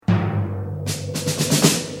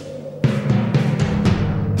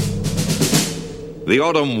The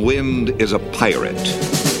autumn wind is a pirate.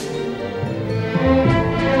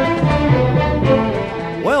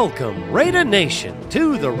 Welcome, Raider Nation,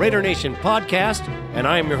 to the Raider Nation podcast, and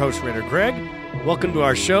I am your host, Raider Greg. Welcome to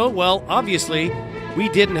our show. Well, obviously, we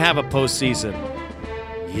didn't have a postseason.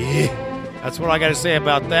 Yeah, that's what I got to say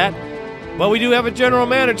about that. But we do have a general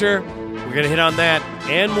manager. We're going to hit on that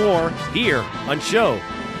and more here on show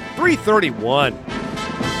 331.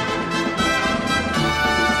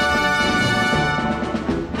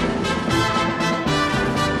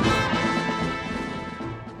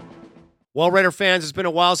 Well, Raider fans, it's been a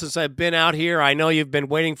while since I've been out here. I know you've been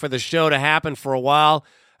waiting for the show to happen for a while.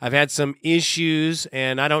 I've had some issues,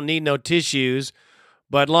 and I don't need no tissues.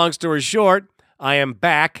 But long story short, I am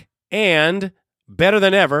back and better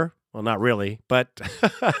than ever. Well, not really, but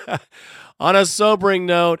on a sobering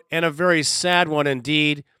note and a very sad one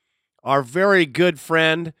indeed, our very good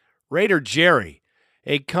friend, Raider Jerry,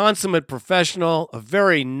 a consummate professional, a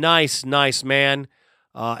very nice man,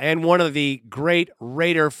 and one of the great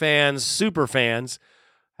Raider fans, super fans,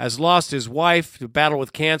 has lost his wife to battle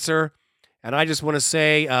with cancer. And I just want to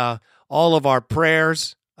say all of our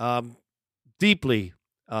prayers, deeply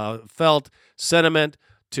felt sentiment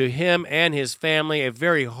to him and his family. A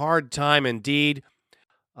very hard time indeed.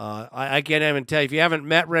 I can't even tell you. If you haven't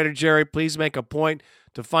met Raider Jerry, please make a point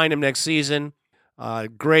to find him next season.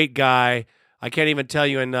 Great guy. I can't even tell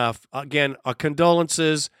you enough. Again,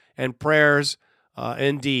 condolences and prayers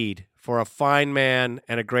indeed for a fine man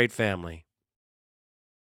and a great family.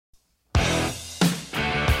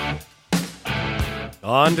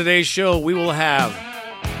 On today's show, we will have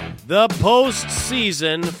the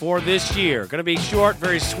postseason for this year. Going to be short,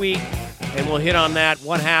 very sweet, and we'll hit on that,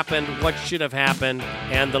 what happened, what should have happened,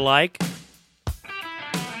 and the like.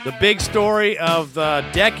 The big story of the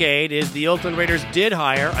decade is the Oakland Raiders did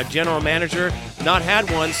hire a general manager, not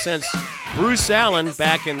had one since Bruce Allen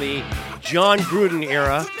back in the John Gruden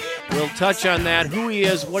era. We'll touch on that, who he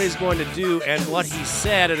is, what he's going to do, and what he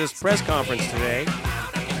said at his press conference today.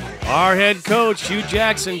 Our head coach, Hue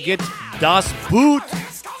Jackson, gets Das Boot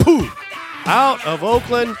out of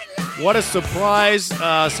Oakland. What a surprise.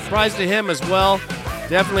 Surprise to him as well.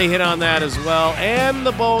 Definitely hit on that as well. And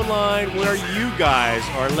the bone line where you guys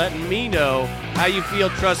are letting me know how you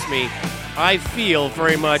feel. Trust me, I feel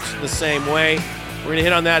very much the same way. We're going to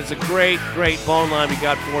hit on that. It's a great bone line we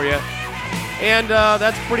got for you. And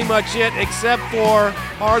that's pretty much it, except for,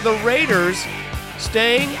 are the Raiders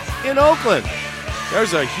staying in Oakland?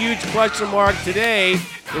 There's a huge question mark today.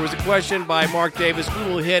 There was a question by Mark Davis. We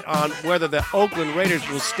will hit on whether the Oakland Raiders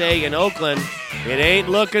will stay in Oakland. It ain't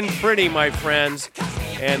looking pretty, my friends.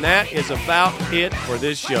 And that is about it for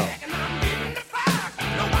this show.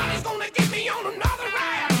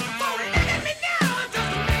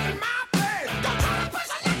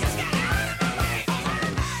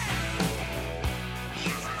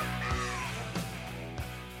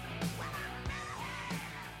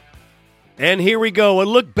 And here we go, a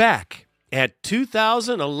look back at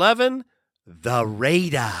 2011, the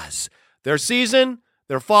Raiders. Their season,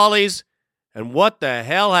 their follies, and what the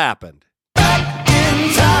hell happened. Back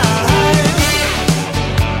in time.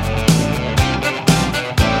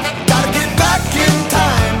 Gotta get back in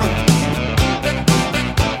time.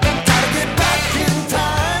 Gotta get back in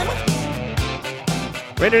time.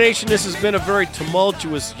 Raider Nation, this has been a very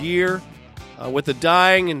tumultuous year with the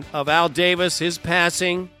dying of Al Davis, his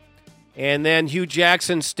passing, and then Hue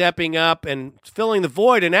Jackson stepping up and filling the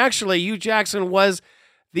void. And actually, Hue Jackson was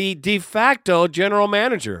the de facto general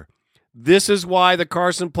manager. This is why the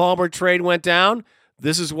Carson Palmer trade went down.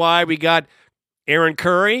 This is why we got Aaron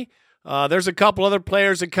Curry. There's a couple other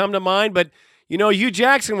players that come to mind. But, you know, Hue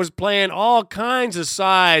Jackson was playing all kinds of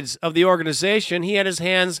sides of the organization. He had his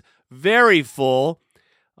hands very full.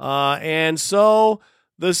 And so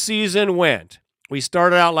the season went. We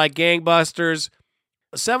started out like gangbusters.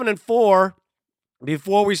 7-4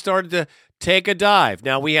 before we started to take a dive.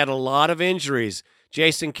 Now, we had a lot of injuries.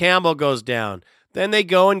 Jason Campbell goes down. Then they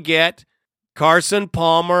go and get Carson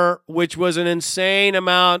Palmer, which was an insane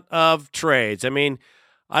amount of trades. I mean,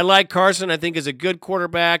 I like Carson. I think he's a good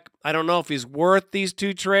quarterback. I don't know if he's worth these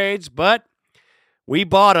two trades, but we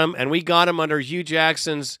bought him, and we got him under Hue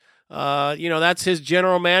Jackson's, that's his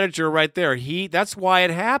general manager right there. That's why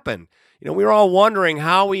it happened. You know, we were all wondering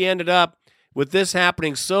how we ended up with this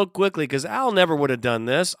happening so quickly, because Al never would have done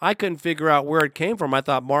this. I couldn't figure out where it came from. I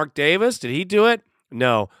thought, Mark Davis, did he do it?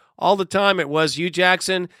 No. All the time it was Hue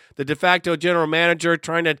Jackson, the de facto general manager,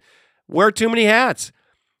 trying to wear too many hats.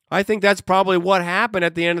 I think that's probably what happened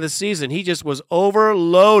at the end of the season. He just was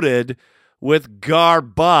overloaded with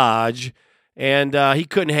garbage, and he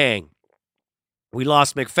couldn't hang. We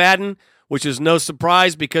lost McFadden. which is no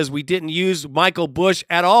surprise because we didn't use Michael Bush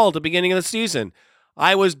at all at the beginning of the season.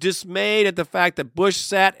 I was dismayed at the fact that Bush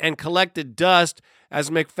sat and collected dust as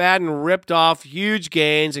McFadden ripped off huge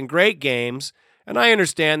gains and great games, and I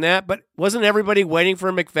understand that, but wasn't everybody waiting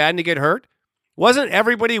for McFadden to get hurt? Wasn't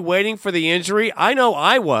everybody waiting for the injury? I know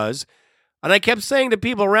I was, and I kept saying to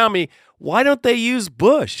people around me, why don't they use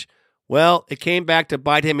Bush? Well, it came back to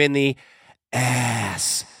bite him in the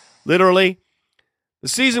ass. Literally. The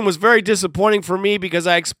season was very disappointing for me because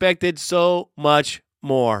I expected so much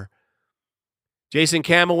more. Jason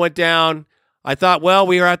Campbell went down. I thought, well,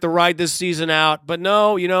 we have to ride this season out. But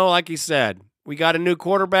no, like he said, we got a new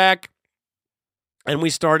quarterback and we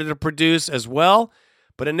started to produce as well,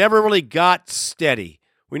 but it never really got steady.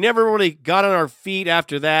 We never really got on our feet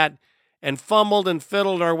after that and fumbled and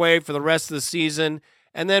fiddled our way for the rest of the season,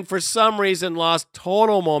 and then for some reason lost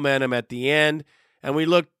total momentum at the end, and we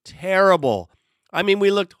looked terrible. I mean,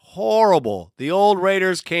 we looked horrible. The old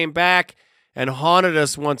Raiders came back and haunted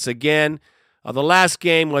us once again. The last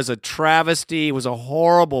game was a travesty. It was a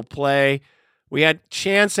horrible play. We had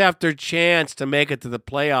chance after chance to make it to the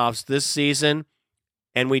playoffs this season,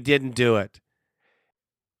 and we didn't do it.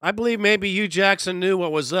 I believe maybe Hugh Jackson knew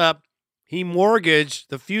what was up. He mortgaged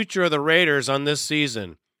the future of the Raiders on this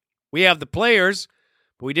season. We have the players,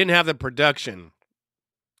 but we didn't have the production.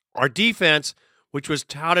 Our defense, which was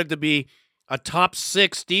touted to be a top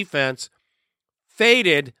 6 defense,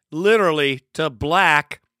 faded literally to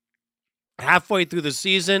black halfway through the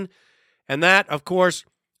season. And that, of course,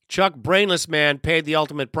 Chuck Brainless Man paid the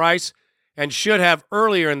ultimate price and should have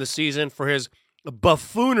earlier in the season for his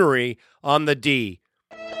buffoonery on the D.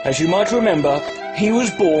 As you might remember, he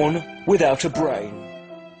was born without a brain.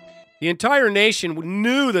 The entire nation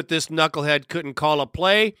knew that this knucklehead couldn't call a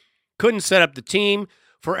play, couldn't set up the team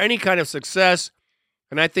for any kind of success,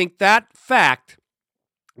 and I think that fact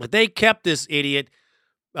that they kept this idiot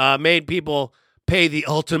made people pay the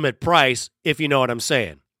ultimate price, if you know what I'm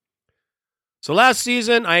saying. So last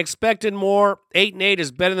season, I expected more. 8-8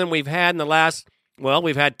 is better than we've had in the last,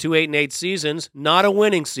 we've had 2 8-8 seasons, not a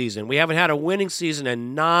winning season. We haven't had a winning season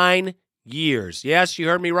in 9 years. Yes, you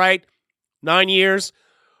heard me right. 9 years.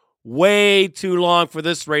 Way too long for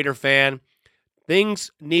this Raider fan.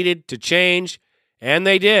 Things needed to change, and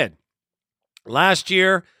they did. Last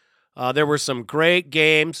year, there were some great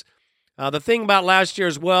games. The thing about last year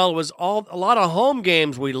as well was a lot of home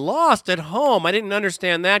games we lost at home. I didn't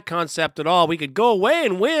understand that concept at all. We could go away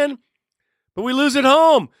and win, but we lose at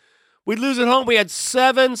home. We'd lose at home. We had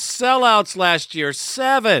 7 sellouts last year.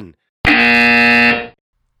 7. 8.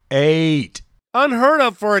 Unheard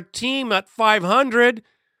of for a team at 500.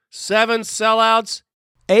 7 sellouts.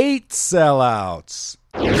 8 sellouts.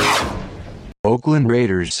 Oakland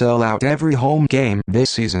Raiders sell out every home game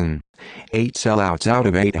this season. 8 sellouts out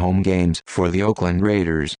of 8 home games for the Oakland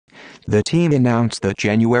Raiders. The team announced the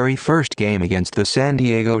January 1st game against the San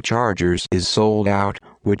Diego Chargers is sold out,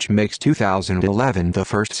 which makes 2011 the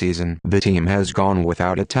first season the team has gone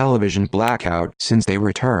without a television blackout since they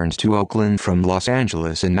returned to Oakland from Los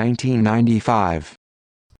Angeles in 1995.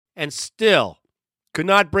 And still could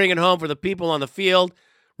not bring it home for the people on the field.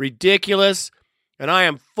 Ridiculous. And I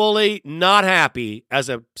am fully not happy as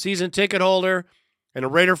a season ticket holder and a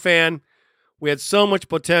Raider fan. We had so much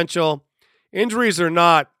potential. Injuries or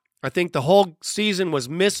not, I think the whole season was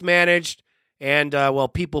mismanaged and,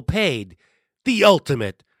 people paid the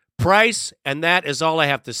ultimate price, and that is all I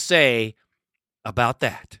have to say about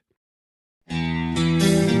that.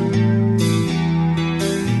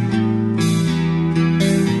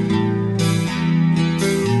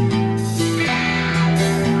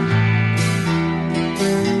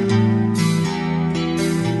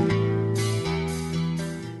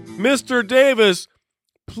 Mr. Davis,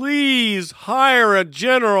 please hire a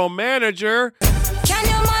general manager. Can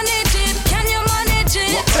you manage it? Can you manage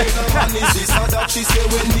it? What kind of man is this? How that she say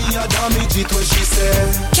when me a damage it when she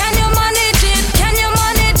say? Can you manage it? Can you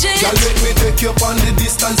manage it? Girl, let me take you on the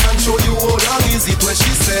distance and show you how long is it when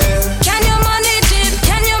she say? Can you manage it?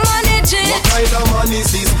 Can you manage it? What kind of man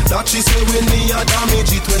is this? That she say when me a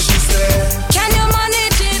damage it when she say? Can you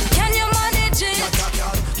manage it? Can you manage it?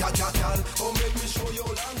 Oh, make me show you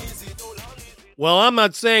how long is it? How long is it? Well, I'm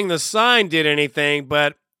not saying the sign did anything,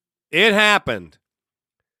 but it happened.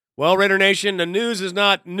 Well, Raider Nation, the news is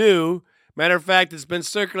not new. Matter of fact, it's been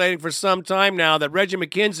circulating for some time now that Reggie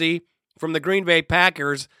McKenzie from the Green Bay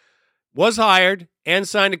Packers was hired and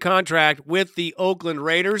signed a contract with the Oakland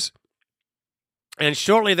Raiders. And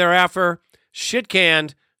shortly thereafter,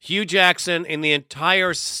 shit-canned Hugh Jackson and the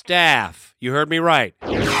entire staff. You heard me right.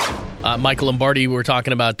 Michael Lombardi, we were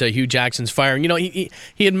talking about Hugh Jackson's firing. You know, he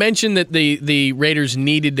had mentioned that the Raiders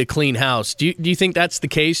needed to clean house. Do you think that's the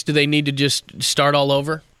case? Do they need to just start all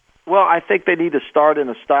over? Well, I think they need to start in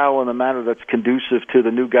a style and a manner that's conducive to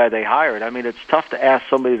the new guy they hired. I mean, it's tough to ask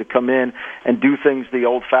somebody to come in and do things the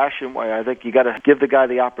old-fashioned way. I think you got to give the guy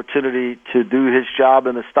the opportunity to do his job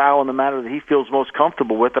in the style and the manner that he feels most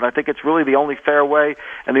comfortable with. And I think it's really the only fair way,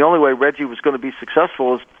 and the only way Reggie was going to be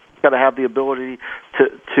successful is got to have the ability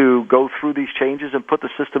to go through these changes and put the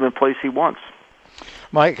system in place he wants.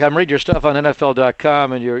 Mike, I'm reading your stuff on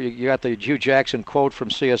NFL.com, and you got the Hugh Jackson quote from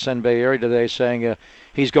CSN Bay Area today saying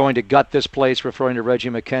he's going to gut this place, referring to Reggie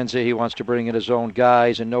McKenzie. He wants to bring in his own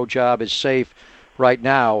guys, and no job is safe right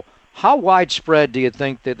now. How widespread do you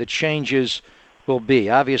think that the changes will be?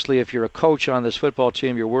 Obviously, if you're a coach on this football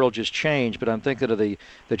team, your world just changed, but I'm thinking of the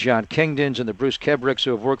John Kingdons and the Bruce Kebricks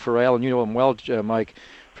who have worked for Al, and you know him well, Mike,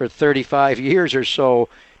 for 35 years or so.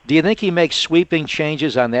 Do you think he makes sweeping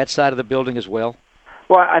changes on that side of the building as well?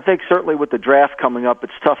 Well, I think certainly with the draft coming up,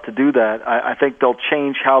 it's tough to do that. I think they'll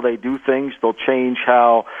change how they do things. They'll change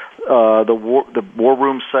how the war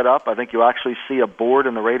room's set up. I think you'll actually see a board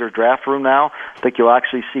in the Raiders draft room now. I think you'll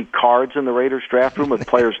actually see cards in the Raiders draft room with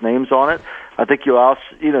players' names on it. I think you'll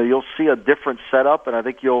see a different setup, and I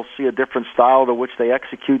think you'll see a different style to which they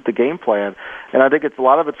execute the game plan. And I think a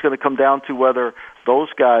lot of it's going to come down to whether those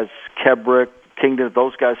guys, Kebrick, Kingdon,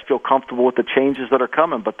 those guys feel comfortable with the changes that are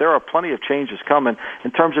coming. But there are plenty of changes coming in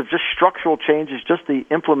terms of just structural changes, just the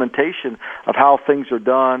implementation of how things are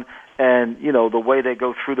done and, you know, the way they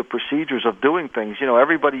go through the procedures of doing things. You know,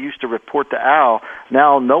 everybody used to report to Al.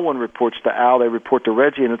 Now no one reports to Al. They report to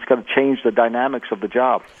Reggie, and it's going to change the dynamics of the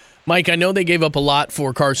job. Mike, I know they gave up a lot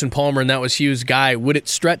for Carson Palmer, and that was Hugh's guy. Would it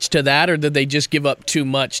stretch to that, or did they just give up too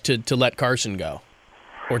much to let Carson go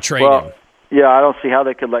or trade him? Yeah, I don't see how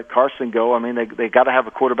they could let Carson go. I mean, they got to have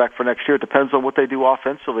a quarterback for next year. It depends on what they do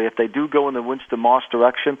offensively. If they do go in the Winston Moss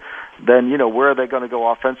direction, then, you know, where are they going to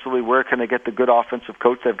go offensively? Where can they get the good offensive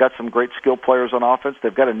coach? They've got some great skill players on offense.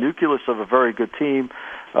 They've got a nucleus of a very good team.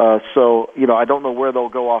 So, you know, I don't know where they'll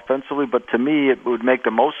go offensively, but to me it would make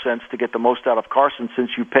the most sense to get the most out of Carson since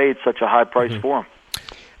you paid such a high price for him.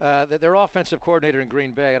 Their offensive coordinator in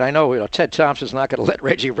Green Bay, and I know, Ted Thompson's not going to let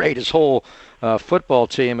Reggie rate his whole football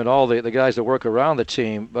team and all the guys that work around the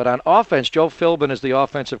team. But on offense, Joe Philbin is the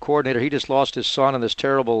offensive coordinator. He just lost his son in this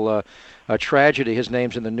terrible tragedy. His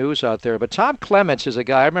name's in the news out there. But Tom Clements is a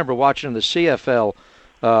guy I remember watching in the CFL,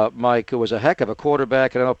 Mike, who was a heck of a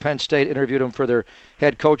quarterback. And I know Penn State interviewed him for their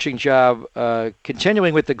head coaching job.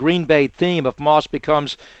 Continuing with the Green Bay theme, if Moss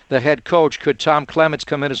becomes the head coach, could Tom Clements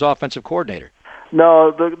come in as offensive coordinator?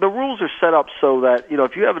 No, the rules are set up so that, you know,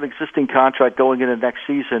 if you have an existing contract going into next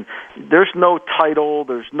season, there's no title,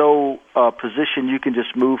 there's no position you can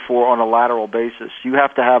just move for on a lateral basis. You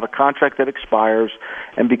have to have a contract that expires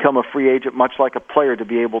and become a free agent, much like a player, to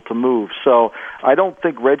be able to move. So I don't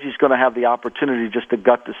think Reggie's going to have the opportunity just to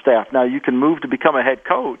gut the staff. Now, you can move to become a head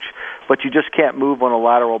coach, but you just can't move on a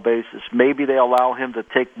lateral basis. Maybe they allow him to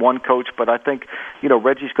take one coach, but I think, you know,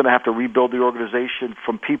 Reggie's going to have to rebuild the organization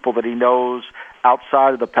from people that he knows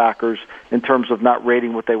outside of the Packers in terms of not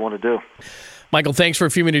rating what they want to do. Michael, thanks for a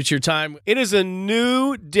few minutes of your time. It is a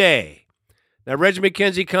new day. Now, Reggie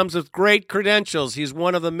McKenzie comes with great credentials. He's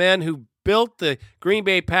one of the men who built the Green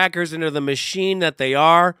Bay Packers into the machine that they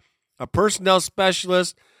are, a personnel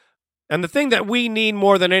specialist. And the thing that we need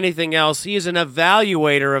more than anything else, he is an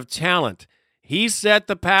evaluator of talent. He set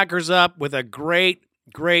the Packers up with a great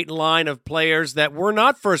line of players that were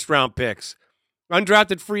not first-round picks.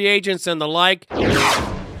 Undrafted free agents and the like.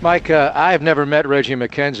 Mike, I have never met Reggie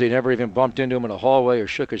McKenzie, never even bumped into him in a hallway or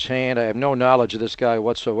shook his hand. I have no knowledge of this guy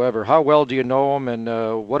whatsoever. How well do you know him,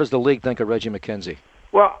 and what does the league think of Reggie McKenzie?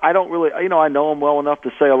 Well, I don't really, I know him well enough to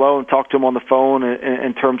say hello and talk to him on the phone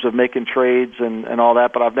in terms of making trades and all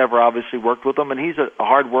that, but I've never obviously worked with him, and he's a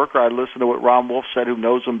hard worker. I listened to what Ron Wolf said, who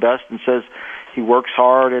knows him best, and says he works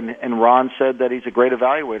hard, and Ron said that he's a great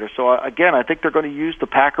evaluator. So, again, I think they're going to use the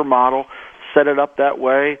Packer model, set it up that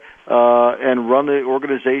way, and run the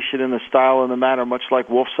organization in the style and the manner much like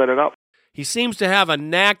Wolf set it up. He seems to have a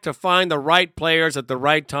knack to find the right players at the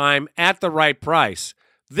right time at the right price.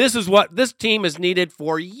 This is what this team has needed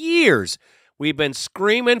for years. We've been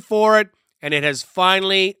screaming for it, and it has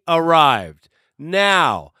finally arrived.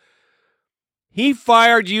 Now, he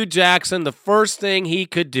fired Hugh Jackson the first thing he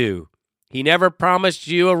could do. He never promised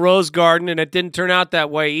you a rose garden, and it didn't turn out that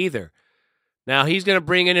way either. Now, he's going to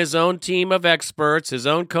bring in his own team of experts, his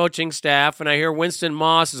own coaching staff, and I hear Winston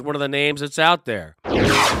Moss is one of the names that's out there.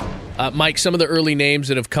 Mike, some of the early names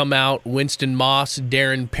that have come out, Winston Moss,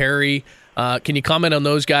 Darren Perry, can you comment on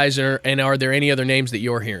those guys, and are there any other names that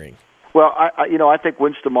you're hearing? Well, I think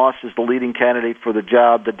Winston Moss is the leading candidate for the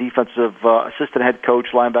job, the defensive assistant head coach,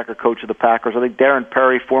 linebacker coach of the Packers. I think Darren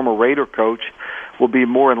Perry, former Raider coach, will be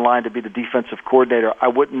more in line to be the defensive coordinator. I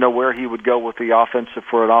wouldn't know where he would go with the offensive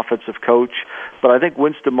for an offensive coach, but I think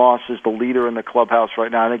Winston Moss is the leader in the clubhouse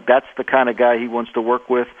right now. I think that's the kind of guy he wants to work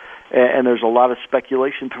with, and there's a lot of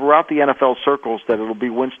speculation throughout the NFL circles that it'll be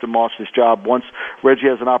Winston Moss's job once Reggie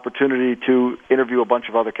has an opportunity to interview a bunch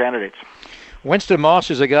of other candidates. Winston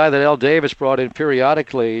Moss is a guy that Al Davis brought in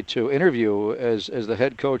periodically to interview as the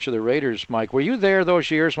head coach of the Raiders. Mike, were you there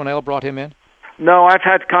those years when Al brought him in? No, I've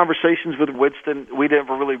had conversations with Winston.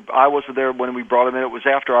 I wasn't there when we brought him in. It was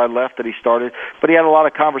after I left that he started. But he had a lot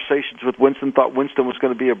of conversations with Winston, thought Winston was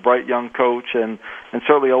going to be a bright young coach, and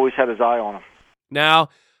certainly always had his eye on him. Now,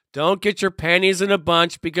 don't get your panties in a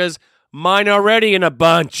bunch, because mine already in a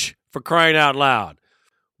bunch, for crying out loud.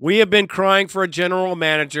 We have been crying for a general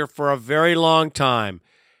manager for a very long time.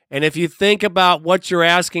 And if you think about what you're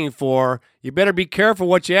asking for, you better be careful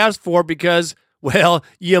what you ask for, because, well,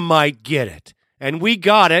 you might get it. And we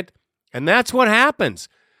got it, and that's what happens.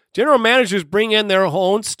 General managers bring in their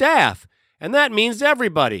own staff, and that means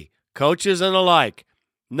everybody, coaches and the like.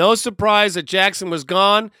 No surprise that Jackson was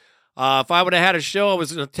gone. If I would have had a show, I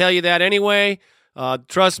was going to tell you that anyway.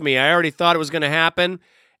 Trust me, I already thought it was going to happen.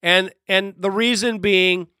 And the reason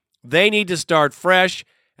being, they need to start fresh,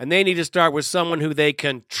 and they need to start with someone who they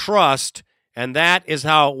can trust, and that is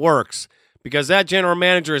how it works, because that general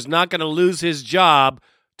manager is not going to lose his job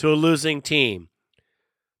to a losing team.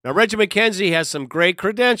 Now, Reggie McKenzie has some great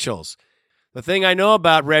credentials. The thing I know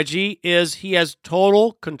about Reggie is he has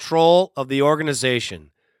total control of the organization.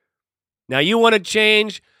 Now, you want to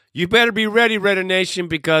change, you better be ready, Raider Nation,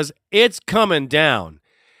 because it's coming down.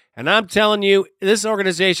 And I'm telling you, this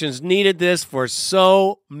organization's needed this for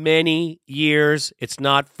so many years. It's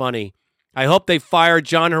not funny. I hope they fire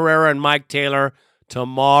John Herrera and Mike Taylor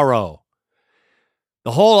tomorrow.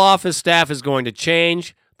 The whole office staff is going to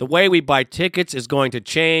change. The way we buy tickets is going to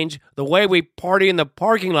change. The way we party in the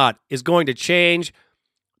parking lot is going to change.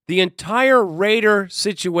 The entire Raider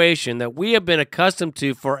situation that we have been accustomed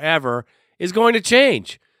to forever is going to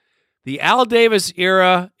change. The Al Davis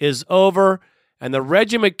era is over, and the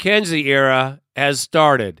Reggie McKenzie era has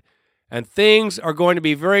started. And things are going to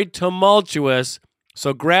be very tumultuous,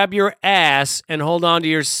 so grab your ass and hold on to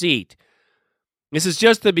your seat. This is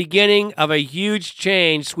just the beginning of a huge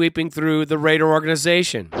change sweeping through the Raider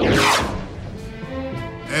organization.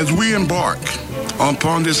 As we embark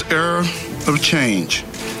upon this era of change,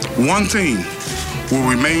 one thing will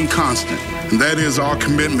remain constant, and that is our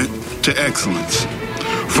commitment to excellence.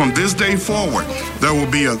 From this day forward, there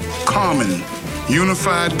will be a common,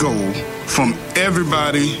 unified goal from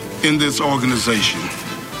everybody in this organization.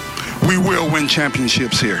 We will win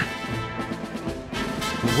championships here.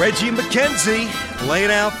 Reggie McKenzie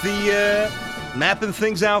laying out the mapping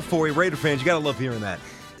things out for you. Raider fans, you got to love hearing that.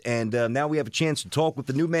 And now we have a chance to talk with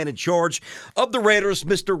the new man in charge of the Raiders,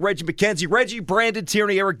 Mr. Reggie McKenzie. Reggie, Brandon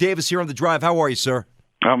Tierney, Eric Davis here on The Drive. How are you, sir?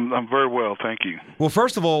 I'm very well, thank you. Well,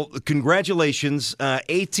 first of all, congratulations.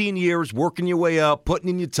 18 years, working your way up, putting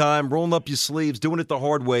in your time, rolling up your sleeves, doing it the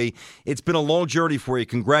hard way. It's been a long journey for you.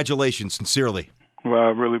 Congratulations, sincerely. Well, I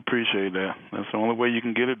really appreciate that. That's the only way you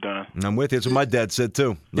can get it done. And I'm with you. That's what my dad said,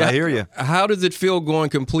 too. Yeah, I hear you. How does it feel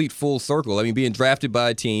going complete full circle? I mean, being drafted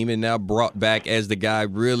by a team and now brought back as the guy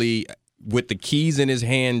really with the keys in his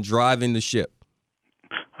hand driving the ship?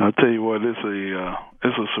 I'll tell you what, it's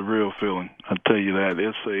a surreal feeling. I'll tell you that.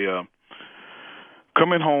 It's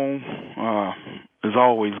coming home is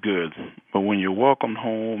always good, but when you're welcomed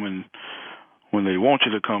home and when they want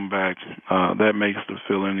you to come back, that makes the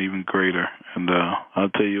feeling even greater. And I'll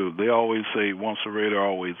tell you, they always say, once a Raider,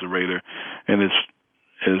 always a Raider, and it's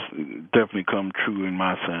definitely come true in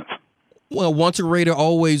my sense. Well, once a Raider,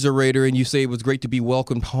 always a Raider, and you say it was great to be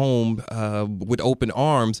welcomed home with open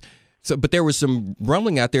arms. So, but there was some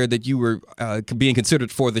rumbling out there that you were being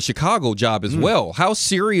considered for the Chicago job as well. How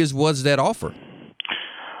serious was that offer?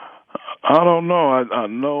 I don't know. I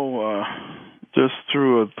know just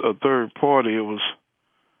through a third party, it was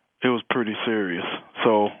pretty serious.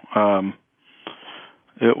 So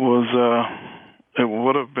it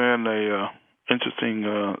would have been a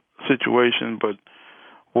interesting situation. But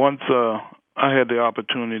once I had the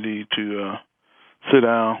opportunity to sit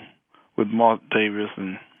down with Mark Davis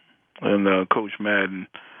and Coach Madden,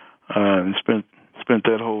 and spent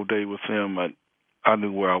that whole day with him, I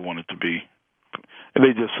knew where I wanted to be. And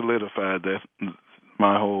they just solidified that,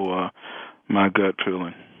 my whole my gut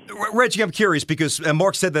feeling. Reggie, I'm curious because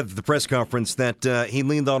Mark said that at the press conference that he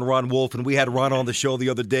leaned on Ron Wolf, and we had Ron on the show the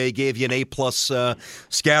other day, gave you an A-plus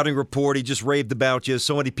scouting report. He just raved about you.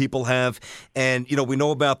 So many people have. And, we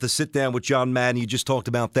know about the sit-down with John Madden. You just talked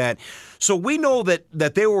about that. So we know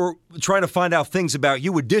that they were trying to find out things about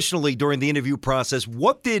you additionally during the interview process.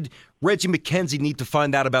 What did Reggie McKenzie need to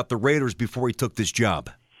find out about the Raiders before he took this job?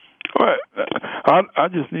 Well, I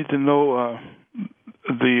just need to know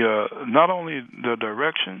the not only the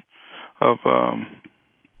direction of,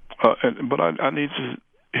 but I need to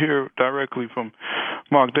hear directly from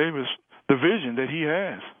Mark Davis the vision that he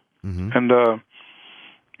has, and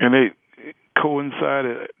it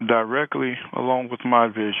coincided directly along with my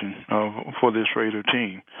vision for this Raider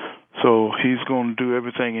team. So he's going to do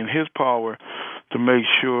everything in his power to make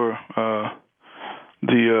sure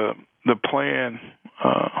the plan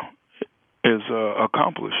is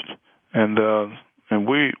accomplished, and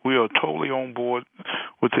we are totally on board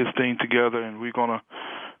with this thing together, and we're going to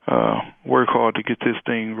work hard to get this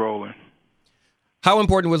thing rolling. How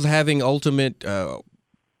important was having ultimate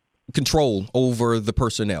control over the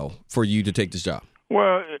personnel for you to take this job?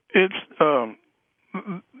 Well, it's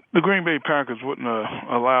the Green Bay Packers wouldn't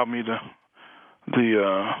allow me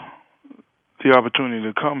the opportunity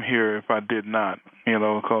to come here if I did not,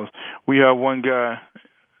 because we have one guy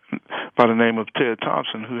by the name of Ted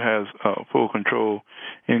Thompson who has full control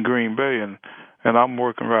in Green Bay, and I'm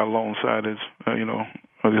working right alongside his,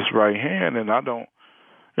 his right hand, and I don't,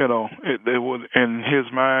 it would, in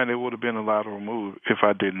his mind, it would have been a lateral move if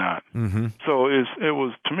I did not. Mm-hmm. So it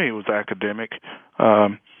was, to me, it was academic,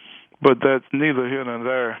 but that's neither here nor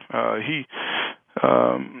there.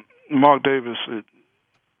 Mark Davis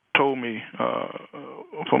told me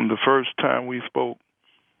from the first time we spoke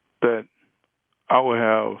that I would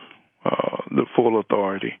have the full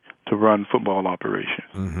authority to run football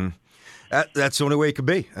operations. Mm-hmm. That's the only way it could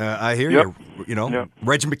be. I hear Yep. you. Yep.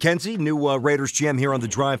 Reggie McKenzie, new Raiders GM here on The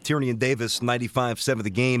Drive. Tierney and Davis, 95.7 The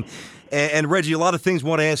Game. And Reggie, a lot of things I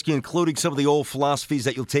want to ask you, including some of the old philosophies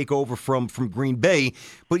that you'll take over from Green Bay.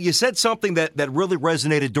 But you said something that really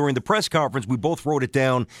resonated during the press conference. We both wrote it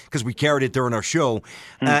down because we carried it during our show.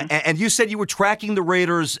 Mm-hmm. And you said you were tracking the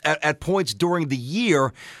Raiders at points during the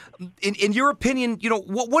year. In your opinion,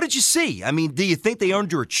 what did you see? I mean, do you think they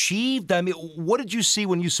underachieved? I mean, what did you see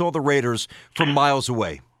when you saw the Raiders from miles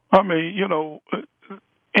away? I mean,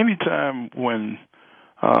 anytime when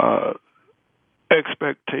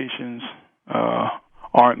expectations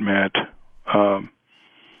aren't met,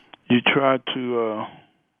 you try to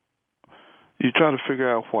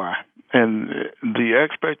figure out why. And the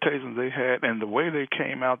expectations they had and the way they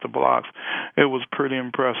came out the blocks, it was pretty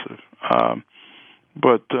impressive.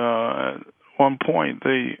 But at one point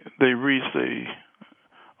they reached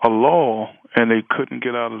a lull and they couldn't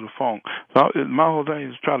get out of the funk. So my whole thing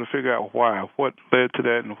is trying to figure out why, what led to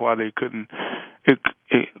that, and why they couldn't. It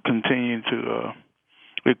continued to.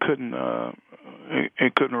 It couldn't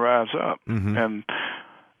rise up. Mm-hmm.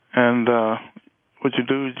 And what you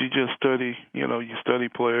do is you just study. You study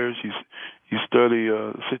players. You study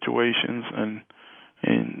situations and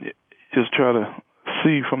just try to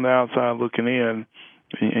see from the outside looking in,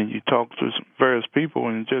 and you talk to various people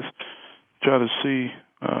and just try to see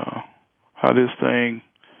how this thing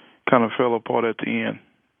kind of fell apart at the end.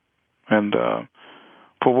 And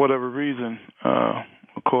for whatever reason,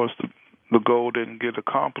 of course, the goal didn't get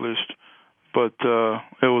accomplished, but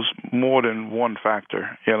it was more than one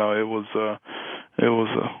factor. It was a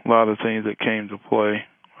lot of things that came to play,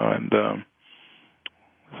 and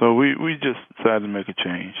so we just decided to make a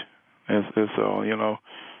change. That's all.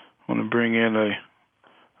 Want to bring in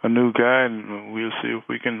a new guy, and we'll see if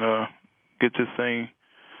we can get this thing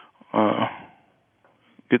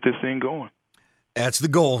going. That's the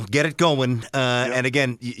goal. Get it going. And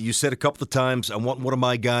again, you said a couple of times, I want one of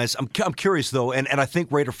my guys. I'm curious though, and I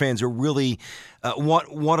think Raider fans are really want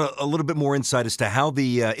a little bit more insight as to how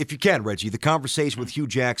the, if you can, Reggie, the conversation with Hugh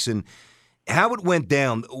Jackson, how it went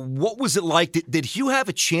down. What was it like? Did Hugh have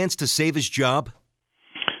a chance to save his job?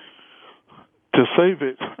 To save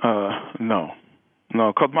it, no,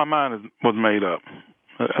 because my mind was made up,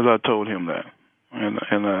 as I told him that, and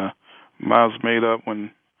mine was made up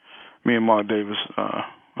when me and Mark Davis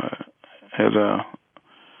had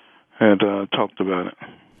talked about it.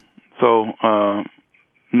 So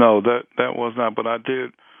no, that was not. But I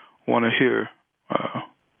did want to hear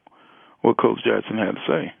what Coach Jackson had to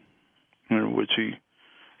say, in which he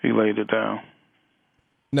laid it down.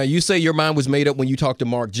 Now, you say your mind was made up when you talked to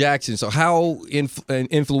Mark Jackson. So how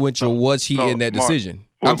influential was he in that decision?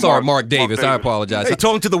 I'm sorry, Mark Davis. I apologize. Hey,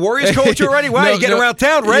 talking to the Warriors coach already? Wow, you getting around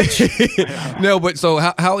town, Reg? No, but so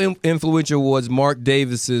how influential was Mark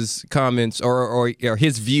Davis's comments or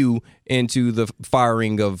his view into the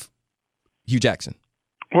firing of Hugh Jackson?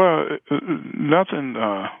 Well, nothing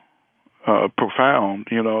profound.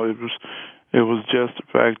 You know, it was just the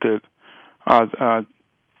fact that I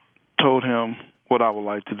told him what I would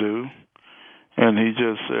like to do, and he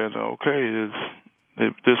just said, "Okay,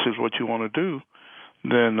 if this is what you want to do,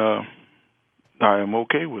 then I am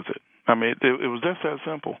okay with it." I mean, it was just that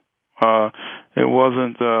simple. It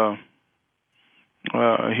wasn't.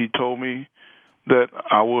 He told me that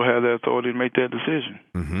I will have the authority to make that decision,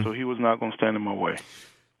 so he was not going to stand in my way.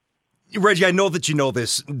 Reggie, I know that you know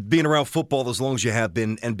this, being around football as long as you have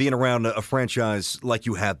been and being around a franchise like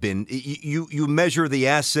you have been, you measure the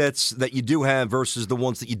assets that you do have versus the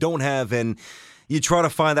ones that you don't have, and you try to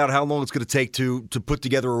find out how long it's going to take to put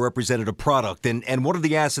together a representative product. And one of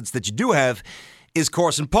the assets that you do have is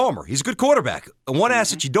Carson Palmer. He's a good quarterback. And one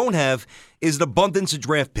asset you don't have is an abundance of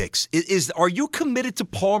draft picks. Are you committed to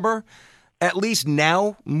Palmer at least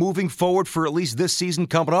now, moving forward for at least this season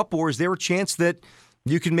coming up, or is there a chance that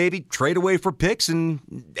you can maybe trade away for picks and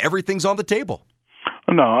everything's on the table?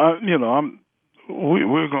 No,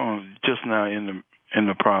 we're going just now in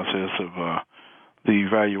the process of the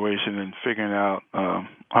evaluation and figuring out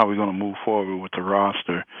how we're going to move forward with the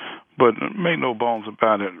roster. But make no bones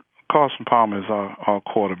about it, Carson Palmer is our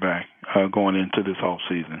quarterback going into this off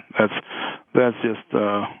season. That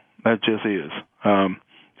just is.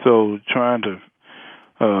 So trying to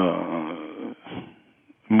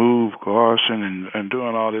move Carson and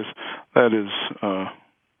doing all this, that is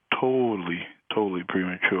totally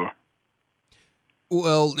premature.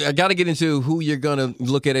 Well, I got to get into who you're going to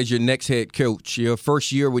look at as your next head coach. Your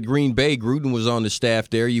first year with Green Bay, Gruden was on the staff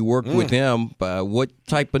there. You worked with him. What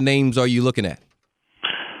type of names are you looking at?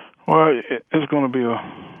 Well, it's going to be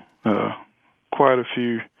quite a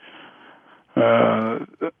few.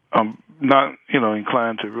 I'm not,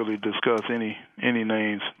 inclined to really discuss any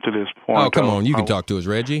names to this point. Oh, come on. You can talk to us,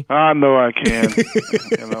 Reggie. I know I can.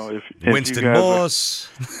 If Winston Moss.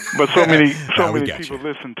 But so many people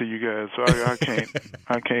listen to you guys, so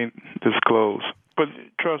I can't disclose. But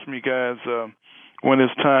trust me, guys, when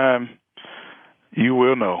it's time, you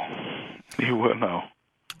will know. You will know.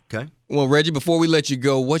 Okay. Well, Reggie, before we let you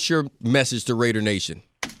go, what's your message to Raider Nation?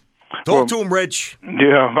 Talk to him, Reg.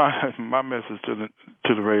 Yeah, my message to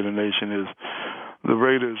the Raider Nation is the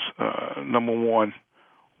Raiders. Number one,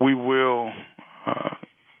 we will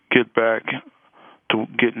get back to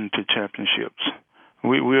getting to championships.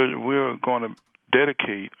 We're going to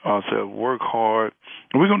dedicate ourselves, work hard,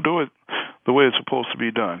 and we're going to do it the way it's supposed to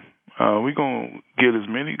be done. We're going to get as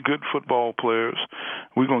many good football players.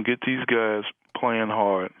 We're going to get these guys playing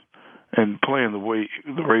hard and playing the way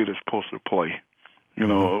the Raiders are supposed to play.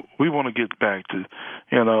 We want to get back to,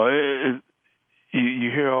 you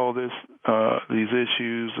hear all this, these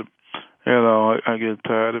issues. I get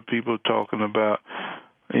tired of people talking about,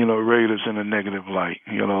 Raiders in a negative light.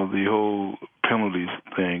 The whole penalties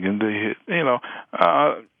thing, and they hit.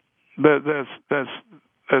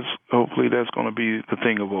 That's hopefully that's going to be the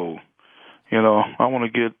thing of old. I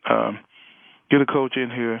want to get a coach in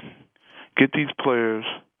here, get these players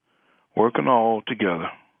working all together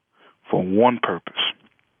for one purpose,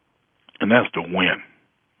 and that's to win.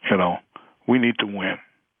 We need to win.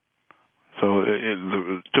 So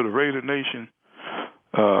to the Raider Nation,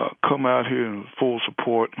 come out here in full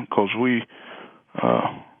support because we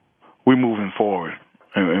moving forward,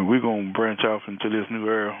 and we're gonna branch off into this new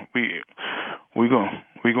era. We're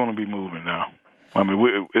gonna be moving now. I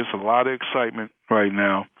mean, it's a lot of excitement right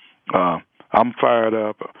now. I'm fired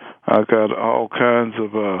up. I got all kinds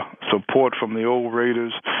of support from the old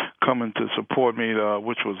Raiders coming to support me,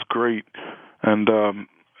 which was great. And,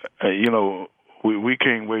 we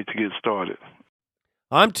can't wait to get started.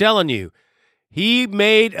 I'm telling you, he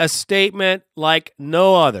made a statement like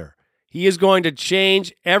no other. He is going to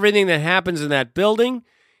change everything that happens in that building.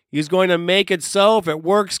 He's going to make it so if it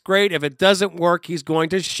works, great. If it doesn't work, he's going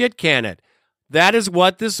to shit can it. That is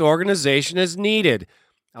what this organization has needed.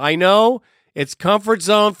 I know it's comfort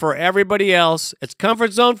zone for everybody else. It's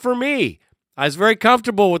comfort zone for me. I was very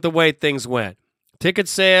comfortable with the way things went. Ticket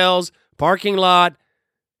sales, parking lot,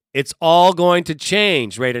 it's all going to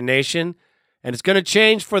change, Raider Nation, and it's going to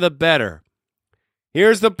change for the better.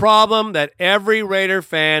 Here's the problem that every Raider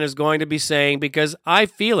fan is going to be saying because I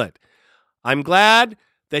feel it. I'm glad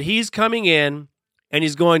that he's coming in and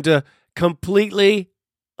he's going to completely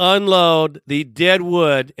unload the dead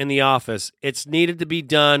wood in the office. It's needed to be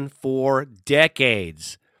done for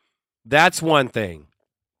decades. That's one thing.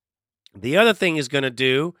 The other thing he's going to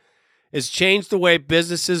do is change the way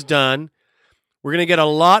business is done. We're going to get a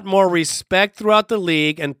lot more respect throughout the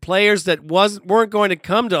league, and players that weren't going to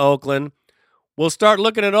come to Oakland will start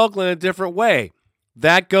looking at Oakland a different way.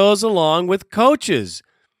 That goes along with coaches.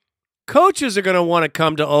 Coaches are going to want to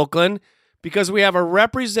come to Oakland because we have a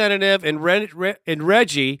representative in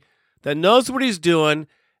Reggie that knows what he's doing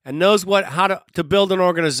and knows how to build an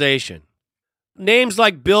organization. Names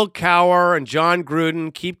like Bill Cowher and John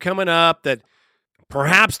Gruden keep coming up that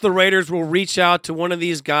perhaps the Raiders will reach out to one of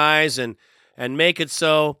these guys and make it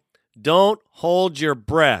so. Don't hold your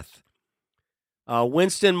breath.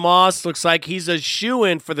 Winston Moss looks like he's a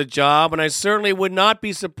shoo-in for the job, and I certainly would not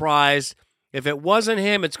be surprised if it wasn't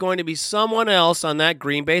him. It's going to be someone else on that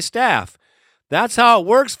Green Bay staff. That's how it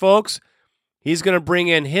works, folks. He's going to bring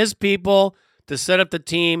in his people to set up the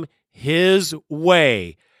team his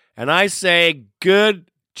way. And I say,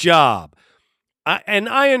 good job. And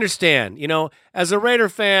I understand, as a Raider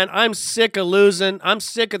fan, I'm sick of losing. I'm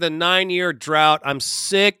sick of the 9-year drought. I'm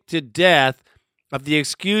sick to death of the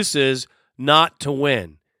excuses not to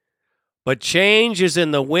win. But change is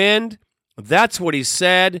in the wind. That's what he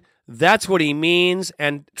said. That's what he means.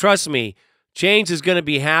 And trust me, change is going to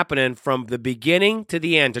be happening from the beginning to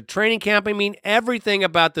the end. To training camp, I mean, everything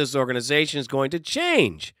about this organization is going to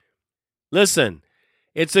change. Listen,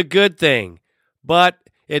 it's a good thing, but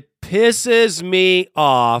it pisses me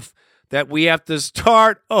off that we have to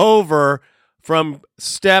start over from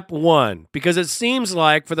step one, because it seems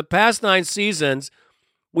like for the past 9 seasons,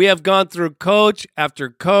 we have gone through coach after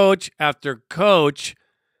coach after coach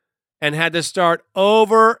and had to start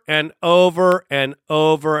over and over and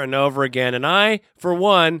over and over again. And I, for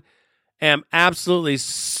one, am absolutely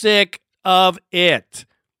sick of it.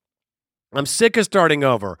 I'm sick of starting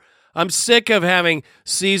over. I'm sick of having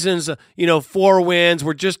seasons, 4 wins.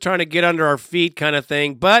 We're just trying to get under our feet kind of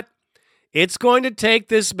thing. But it's going to take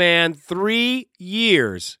this man 3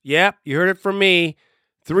 years. Yep, you heard it from me.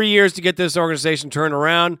 3 years to get this organization turned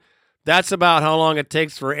around. That's about how long it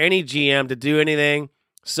takes for any GM to do anything.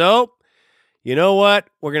 So, you know what?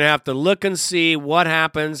 We're going to have to look and see what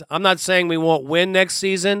happens. I'm not saying we won't win next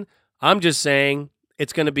season. I'm just saying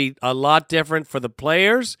it's going to be a lot different for the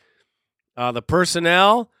players, the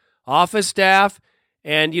personnel, office staff,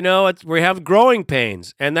 and, we have growing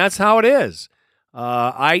pains, and that's how it is.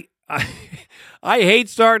 I hate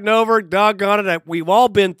starting over, doggone it. We've all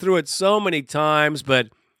been through it so many times, but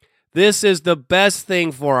this is the best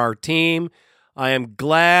thing for our team. I am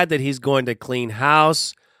glad that he's going to clean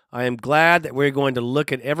house. I am glad that we're going to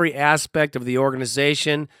look at every aspect of the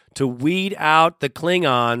organization to weed out the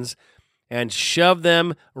Klingons and shove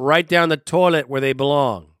them right down the toilet where they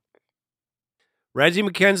belong. Reggie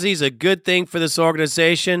McKenzie is a good thing for this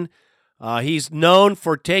organization. He's known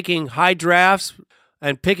for taking high drafts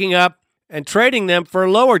and picking up and trading them for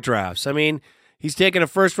lower drafts. I mean, he's taken a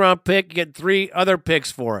first-round pick, get 3 other picks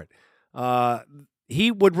for it.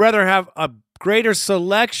 He would rather have a greater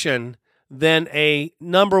selection than a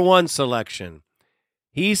number 1 selection.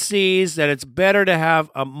 He sees that it's better to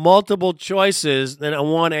have multiple choices than a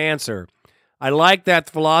one answer. I like that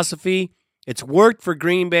philosophy. It's worked for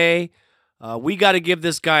Green Bay. We got to give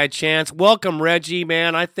this guy a chance. Welcome, Reggie,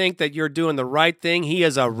 man. I think that you're doing the right thing. He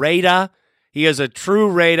is a Raider. He is a true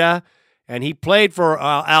Raider, and he played for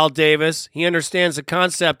Al Davis. He understands the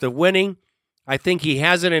concept of winning. I think he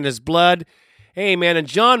has it in his blood. Hey, man, and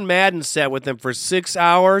John Madden sat with him for 6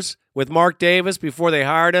 hours with Mark Davis before they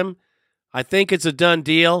hired him. I think it's a done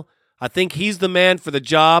deal. I think he's the man for the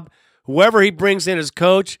job. Whoever he brings in as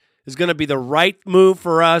coach is going to be the right move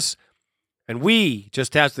for us. And we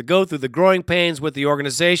just have to go through the growing pains with the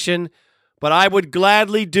organization. But I would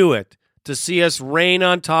gladly do it to see us reign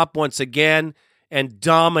on top once again and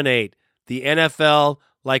dominate the NFL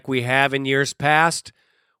like we have in years past.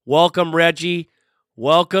 Welcome, Reggie.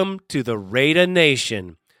 Welcome to the Raider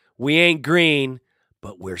Nation. We ain't green,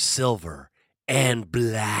 but we're silver and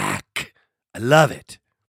black. I love it.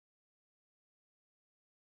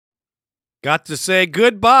 Got to say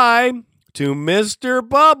goodbye to Mr.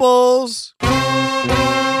 Bubbles.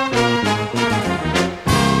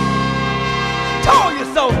 Told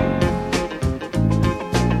you so.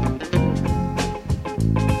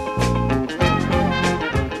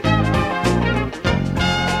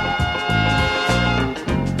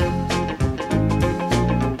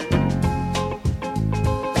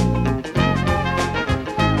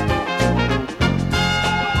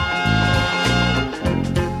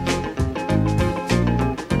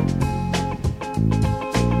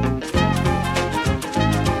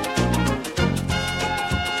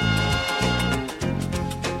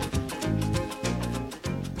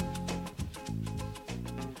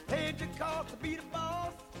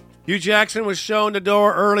 Hugh Jackson was shown the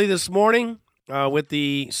door early this morning with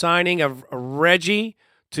the signing of Reggie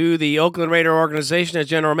to the Oakland Raider organization as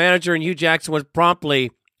general manager, and Hugh Jackson was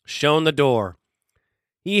promptly shown the door.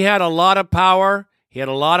 He had a lot of power, he had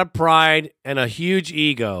a lot of pride, and a huge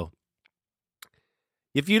ego.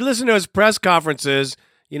 If you listen to his press conferences,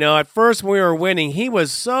 at first when we were winning, he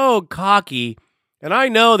was so cocky, and I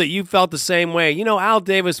know that you felt the same way. Al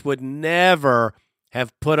Davis would never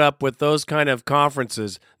have put up with those kind of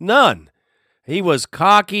conferences. None. He was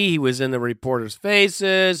cocky. He was in the reporters'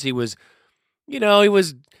 faces. He was, too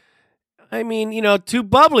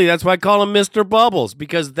bubbly. That's why I call him Mr. Bubbles,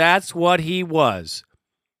 because that's what he was.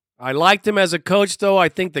 I liked him as a coach, though. I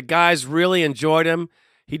think the guys really enjoyed him.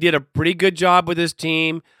 He did a pretty good job with his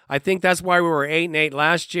team. I think that's why we were 8-8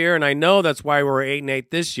 last year, and I know that's why we were 8-8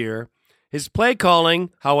 this year. His play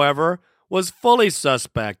calling, however, was fully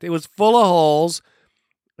suspect. It was full of holes.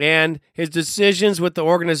 And his decisions with the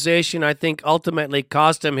organization, I think, ultimately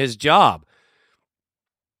cost him his job.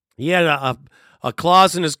 He had a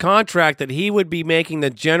clause in his contract that he would be making the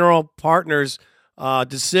general partner's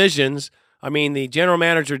decisions. The general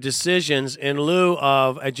manager decisions in lieu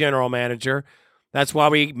of a general manager. That's why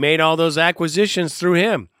we made all those acquisitions through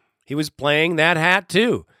him. He was playing that hat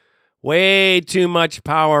too. Way too much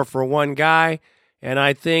power for one guy. And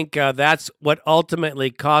I think that's what ultimately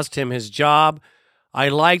cost him his job. I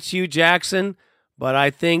liked Hugh Jackson, but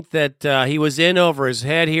I think that he was in over his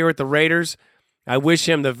head here at the Raiders. I wish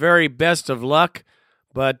him the very best of luck,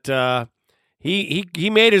 but he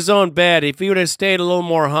made his own bed. If he would have stayed a little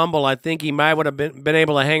more humble, I think he might would have been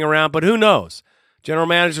able to hang around, but who knows? General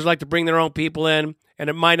managers like to bring their own people in, and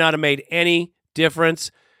it might not have made any difference.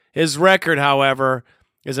 His record, however,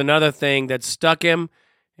 is another thing that stuck him,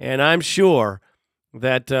 and I'm sure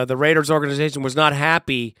that the Raiders organization was not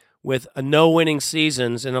happy with no winning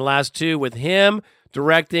seasons in the last two with him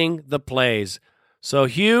directing the plays. So,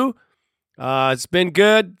 Hugh, it's been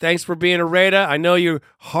good. Thanks for being a Raider. I know your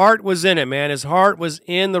heart was in it, man. His heart was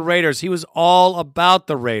in the Raiders. He was all about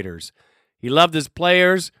the Raiders. He loved his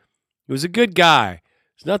players. He was a good guy.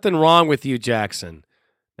 There's nothing wrong with Hugh Jackson.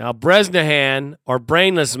 Now, Bresnahan, or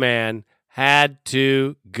Brainless Man, had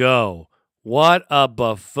to go. What a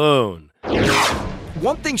buffoon.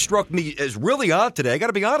 One thing struck me as really odd today. I got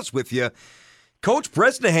to be honest with you. Coach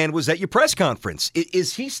Bresnahan was at your press conference.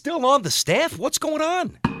 Is he still on the staff? What's going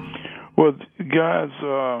on? Well, guys,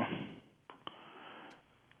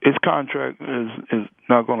 his contract is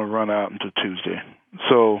not going to run out until Tuesday.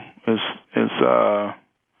 So it's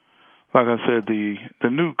like I said, the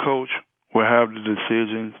new coach will have the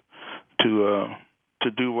decisions to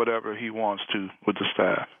do whatever he wants to with the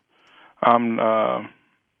staff. I'm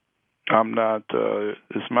not.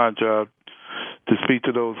 It's my job to speak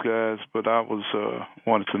to those guys, but I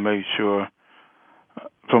wanted to make sure,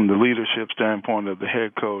 from the leadership standpoint of the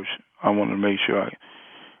head coach, I wanted to make sure I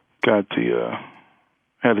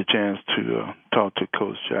had a chance to talk to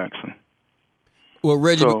Coach Jackson. Well,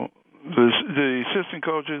 Reggie. So the assistant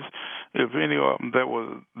coaches, if any of them that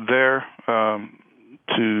were there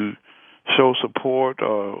to show support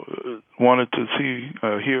or wanted to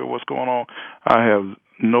hear what's going on, I have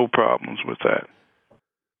no problems with that.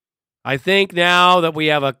 I think now that we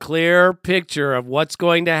have a clear picture of what's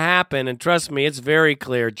going to happen, and trust me, it's very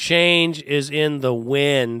clear. Change is in the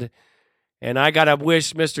wind, and I got to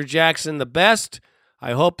wish Mr. Jackson the best.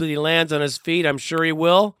 I hope that he lands on his feet. I'm sure he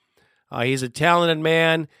will. He's a talented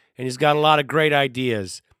man, and he's got a lot of great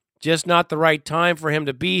ideas. Just not the right time for him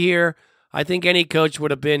to be here. I think any coach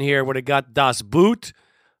would have been here, would have got das Boot.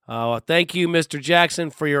 Thank you, Mr.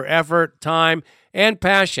 Jackson, for your effort, time, and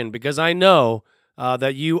passion, because I know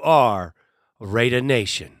that you are Raider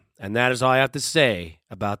Nation. And that is all I have to say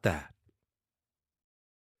about that.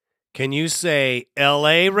 Can you say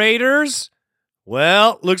L.A. Raiders?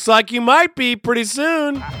 Well, looks like you might be pretty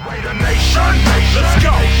soon. Raider Nation, let's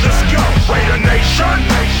go, Raider Nation,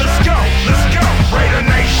 let's go, Raider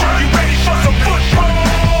Nation. You ready for some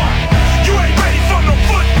football? You ain't ready for no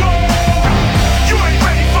football. You ain't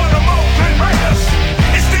ready for the Oakland Raiders.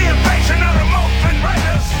 It's the invasion of the Oakland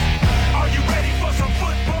Raiders. Are you ready for some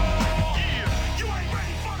football? You ain't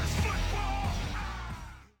ready for this football.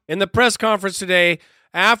 In the press conference today,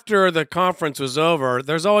 after the conference was over,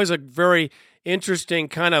 there's always a very interesting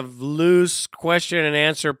kind of loose question and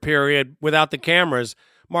answer period without the cameras.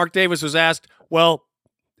 Mark Davis was asked, well,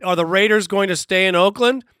 are the Raiders going to stay in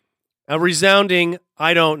Oakland? A resounding,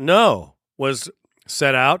 I don't know, was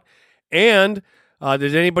set out. And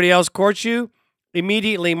did anybody else court you?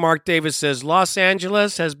 Immediately, Mark Davis says, Los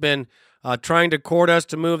Angeles has been trying to court us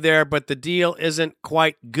to move there, but the deal isn't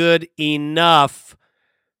quite good enough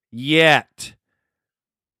yet.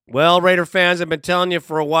 Well, Raider fans, I've been telling you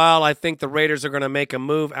for a while, I think the Raiders are going to make a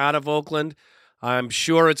move out of Oakland. I'm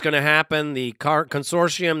sure it's going to happen. The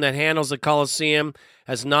consortium that handles the Coliseum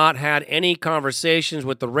has not had any conversations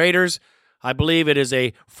with the Raiders. I believe it is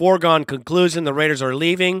a foregone conclusion. The Raiders are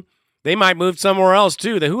leaving. They might move somewhere else,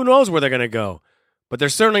 too. Who knows where they're going to go? But they're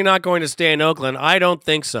certainly not going to stay in Oakland. I don't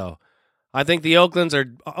think so. I think the Oakland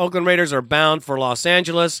Raiders are bound for Los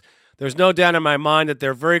Angeles. There's no doubt in my mind that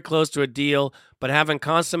they're very close to a deal, but haven't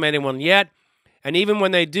consummated one yet. And even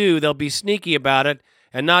when they do, they'll be sneaky about it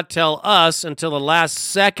and not tell us until the last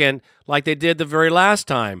second like they did the very last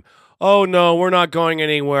time. Oh, no, we're not going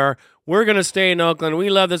anywhere. We're going to stay in Oakland. We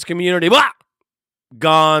love this community. Blah!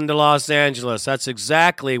 Gone to Los Angeles. That's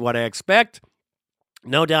exactly what I expect.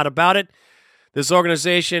 No doubt about it. This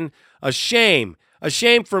organization, a shame. A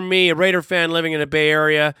shame for me, a Raider fan living in the Bay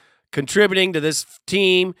Area, contributing to this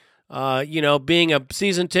team, being a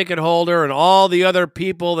season ticket holder and all the other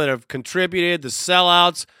people that have contributed, the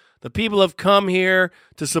sellouts, the people who have come here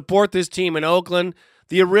to support this team in Oakland.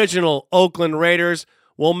 The original Oakland Raiders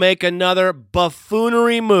will make another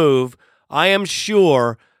buffoonery move, I am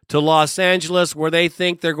sure, to Los Angeles where they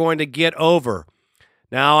think they're going to get over.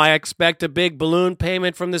 Now, I expect a big balloon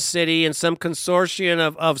payment from the city and some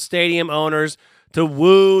consortium of stadium owners to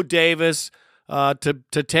woo Davis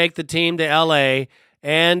to take the team to L.A.,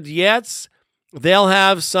 and yes, they'll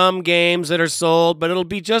have some games that are sold, but it'll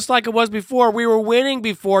be just like it was before. We were winning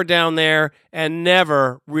before down there and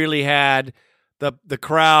never really had the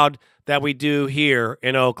crowd that we do here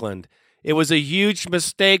in Oakland. It was a huge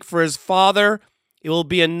mistake for his father. It will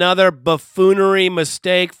be another buffoonery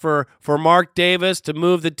mistake for Mark Davis to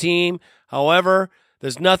move the team. However,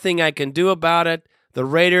 there's nothing I can do about it. The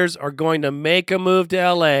Raiders are going to make a move to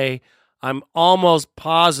L.A. I'm almost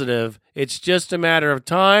positive. It's just a matter of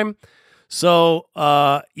time. So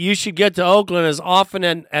you should get to Oakland as often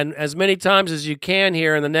and as many times as you can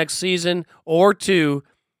here in the next season or two,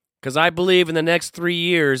 because I believe in the next 3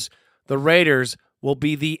 years, the Raiders will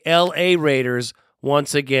be the L.A. Raiders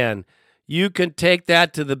once again. You can take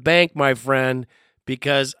that to the bank, my friend,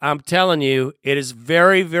 because I'm telling you, it is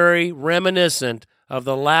very, very reminiscent of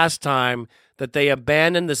the last time that they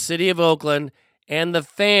abandoned the city of Oakland and the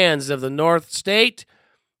fans of the North State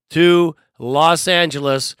to Los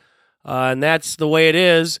Angeles, and that's the way it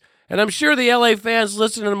is. And I'm sure the LA fans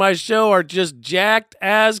listening to my show are just jacked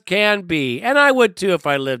as can be, and I would too if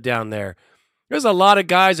I lived down there. There's a lot of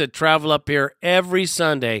guys that travel up here every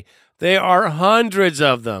Sunday. There are hundreds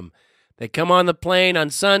of them. They come on the plane on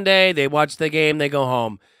Sunday, they watch the game, they go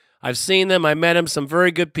home. I've seen them, I met them, some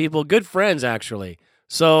very good people, good friends actually.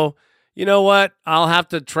 So, you know what? I'll have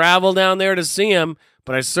to travel down there to see them,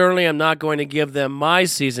 but I certainly am not going to give them my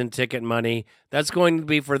season ticket money. That's going to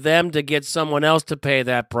be for them to get someone else to pay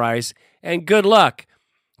that price, and good luck,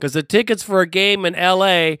 because the tickets for a game in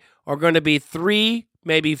L.A. are going to be 3,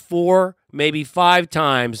 maybe 4, maybe 5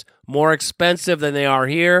 times more expensive than they are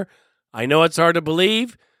here. I know it's hard to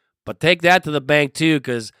believe, but take that to the bank too,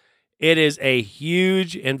 because it is a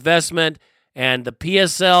huge investment, and the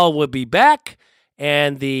PSL will be back,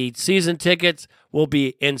 and the season tickets will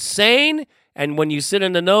be insane, and when you sit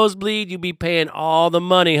in the nosebleed, you'll be paying all the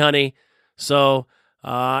money, honey. So,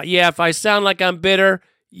 if I sound like I'm bitter,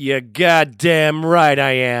 you're goddamn right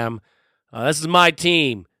I am. This is my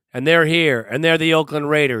team, and they're here, and they're the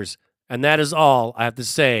Oakland Raiders, and that is all I have to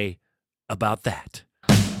say about that.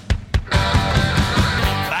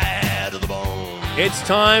 It's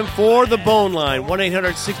time for the Bone Line.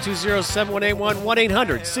 1-800-620-7181.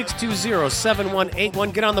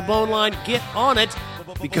 1-800-620-7181. Get on the Bone Line. Get on it,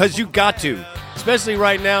 because you got to. Especially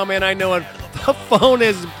right now, man. I know it. The phone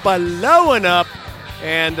is blowing up.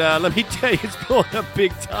 And let me tell you, it's blowing up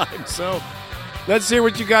big time. So let's hear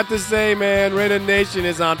what you got to say, man. Raider Nation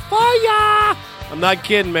is on fire. I'm not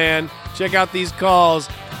kidding, man. Check out these calls.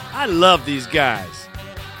 I love these guys.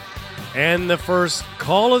 And the first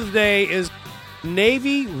call of the day is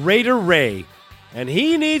Navy Raider Ray, and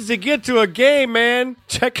he needs to get to a game, man.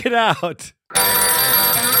 Check it out.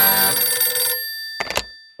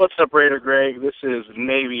 What's up, Raider Greg? This is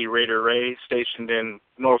Navy Raider Ray, stationed in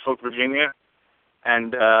Norfolk, Virginia.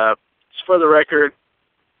 And just for the record,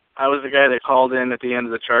 I was the guy that called in at the end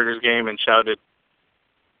of the Chargers game and shouted,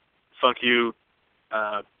 "Fuck you,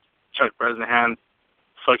 Chuck Bresnahan,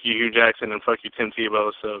 fuck you, Hugh Jackson, and fuck you, Tim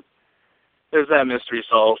Tebow." So there's that mystery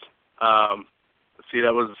solved. See,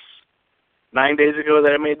 that was 9 days ago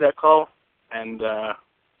that I made that call, and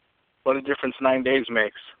what a difference 9 days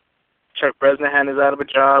makes. Chuck Bresnahan is out of a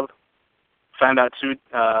job. Found out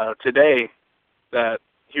today that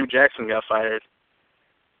Hugh Jackson got fired.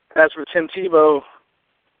 As for Tim Tebow,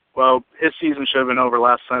 Well, his season should have been over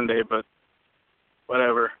last Sunday, but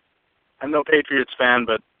whatever. I'm no Patriots fan,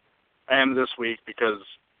 but I am this week because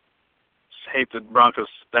I hate the Broncos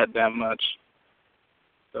that damn much.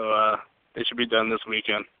 So they should be done this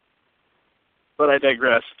weekend. But I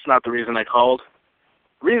digress. It's not the reason I called.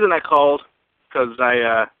 The reason I called because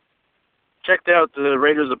I checked out the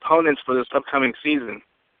Raiders' opponents for this upcoming season.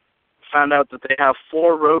 Found out that they have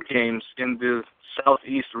 4 road games in the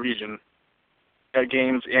Southeast region. Got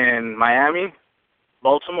games in Miami,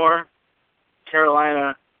 Baltimore,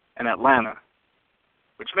 Carolina, and Atlanta,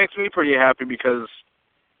 which makes me pretty happy because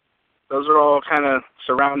those are all kind of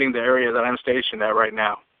surrounding the area that I'm stationed at right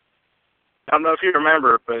now. I don't know if you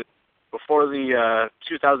remember, but before the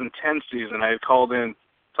 2010 season, I had called in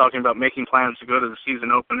talking about making plans to go to the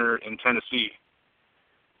season opener in Tennessee.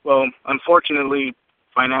 Well, unfortunately,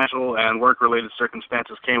 financial and work-related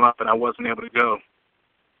circumstances came up and I wasn't able to go.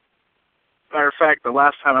 Matter of fact, the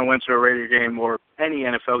last time I went to a Raider game, or any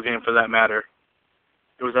NFL game for that matter,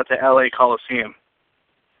 it was at the LA Coliseum.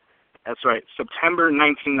 That's right, September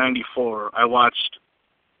 1994, I watched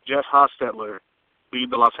Jeff Hostetler lead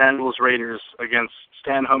the Los Angeles Raiders against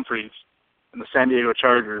Stan Humphries and the San Diego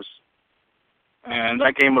Chargers. And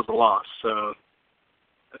that game was a loss. So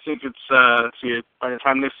I think it's, by the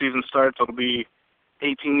time this season starts, it'll be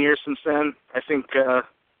 18 years since then. I think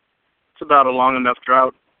it's about a long enough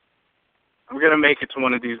drought. I'm going to make it to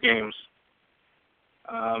one of these games.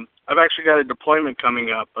 I've actually got a deployment coming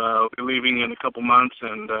up. I'll be leaving in a couple months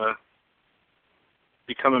and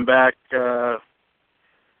be coming back.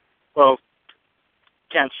 Well,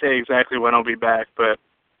 can't say exactly when I'll be back, but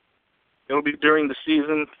it'll be during the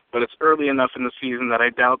season, but it's early enough in the season that I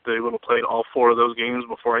doubt they will have played all 4 of those games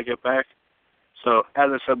before I get back. So,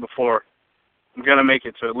 as I said before, I'm going to make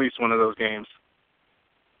it to at least one of those games.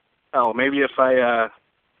 Oh, maybe if I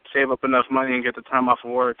save up enough money and get the time off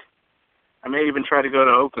of work, I may even try to go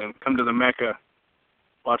to Oakland, come to the Mecca,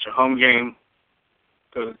 watch a home game,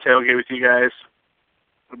 go to the tailgate with you guys.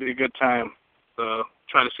 It'll be a good time. So,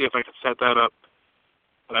 try to see if I can set that up.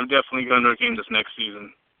 But I'm definitely going to a game this next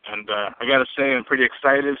season. And I got to say, I'm pretty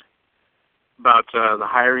excited about the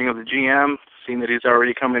hiring of the GM, seeing that he's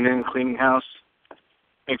already coming in and cleaning house.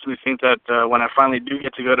 Makes me think that when I finally do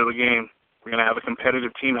get to go to a game, we're going to have a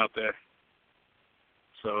competitive team out there.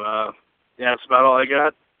 So, yeah, that's about all I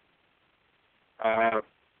got.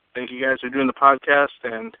 Thank you guys for doing the podcast,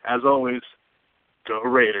 and as always, go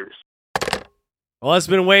Raiders. Well, it's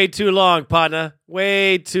been way too long, partner.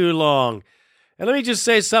 Way too long. And let me just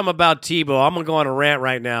say something about Tebow. I'm going to go on a rant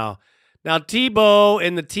right now. Now, Tebow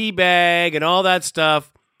and the tea bag and all that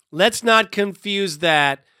stuff, let's not confuse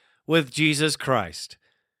that with Jesus Christ.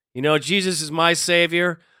 You know, Jesus is my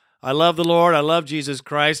Savior. I love the Lord. I love Jesus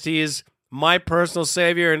Christ. He is my personal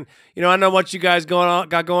Savior. And, you know, I know what you guys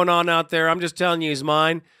got going on out there. I'm just telling you he's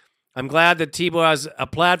mine. I'm glad that Tebow has a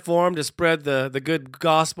platform to spread the good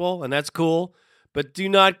gospel, and that's cool. But do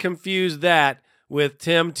not confuse that with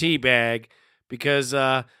Tim Teabag, because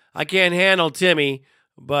I can't handle Timmy,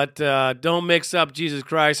 but don't mix up Jesus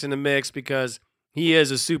Christ in the mix, because he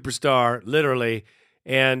is a superstar, literally.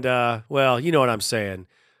 And, well, you know what I'm saying.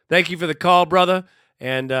 Thank you for the call, brother.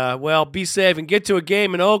 And, well, be safe and get to a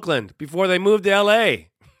game in Oakland before they move to L.A.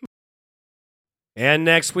 And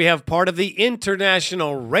next we have part of the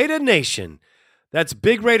International Raider Nation. That's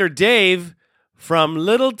Big Raider Dave from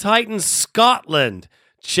Little Titan, Scotland.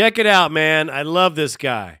 Check it out, man. I love this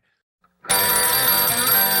guy.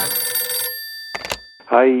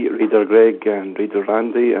 Hi, Raider Greg and Raider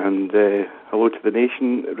Randy, and hello to the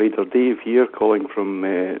nation. Raider Dave here, calling from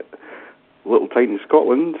Little Titan,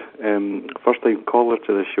 Scotland. First-time caller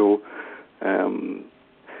to the show.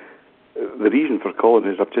 The reason for calling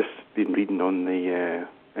is I've just been reading on the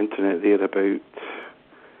internet there about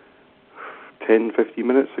 10, 15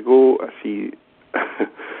 minutes ago. I see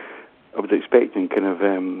I was expecting kind of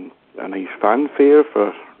a nice fanfare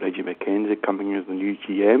for Reggie McKenzie coming as the new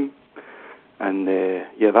GM. And,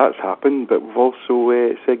 yeah, that's happened, but we've also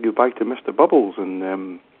said goodbye to Mr. Bubbles, and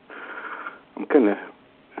I'm kind of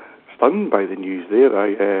stunned by the news there.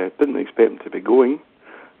 I didn't expect him to be going.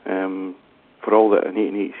 For all that an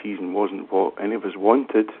 8-8 season wasn't what any of us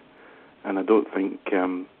wanted, and I don't think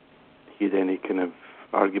he had any kind of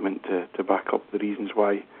argument to back up the reasons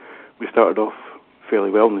why we started off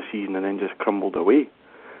fairly well in the season and then just crumbled away.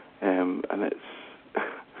 And it's, as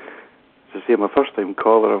I say, I'm a first-time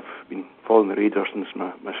caller. I've been following the Raiders since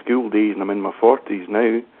my school days, and I'm in my 40s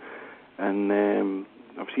now. And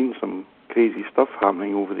I've seen some crazy stuff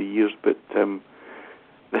happening over the years, but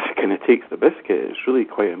this kind of takes the biscuit. It's really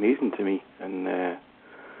quite amazing to me. And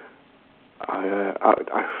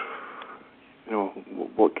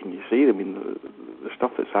what can you say? I mean, the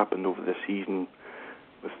stuff that's happened over the season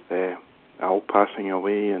with Al passing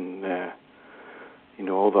away and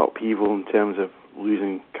all the upheaval in terms of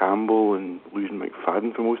losing Campbell and losing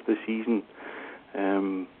McFadden for most of the season,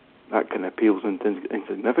 that kind of pales into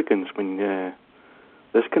insignificance when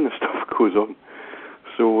this kind of stuff goes on.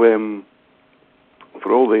 So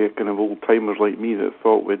for all the kind of old-timers like me that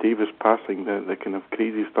thought with Davis passing the kind of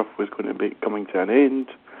crazy stuff was going to be coming to an end,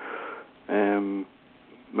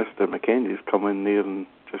 Mr. McKenzie's come in there and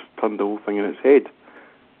just turned the whole thing on its head,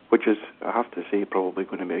 which is, I have to say, probably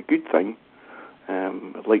going to be a good thing.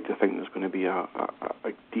 I'd like to think there's going to be a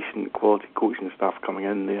decent quality coaching staff coming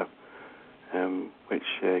in there, which,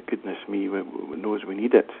 goodness me, knows we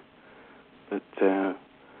need it. But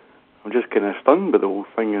I'm just kind of stunned by the whole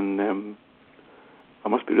thing, and I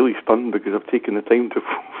must be really stunned because I've taken the time to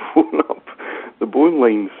phone up the bone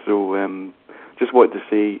lines. So just wanted to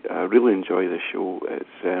say I really enjoy the show.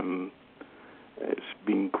 It's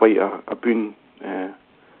been quite a boon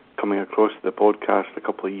coming across the podcast a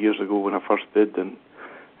couple of years ago when I first did, and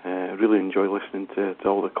really enjoy listening to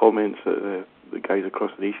all the comments that the guys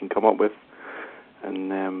across the nation come up with.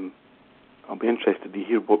 And I'll be interested to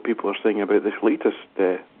hear what people are saying about this latest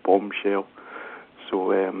bombshell.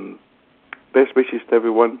 So best wishes to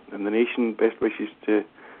everyone in the nation. Best wishes to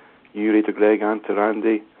you, Raider Greg, and to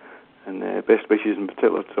Randy. And best wishes in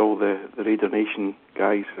particular to all the Raider Nation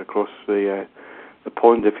guys across the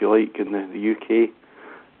pond, if you like, in the UK.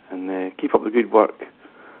 And keep up the good work.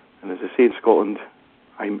 And as I say in Scotland,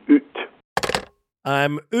 I'm oot.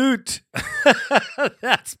 I'm oot.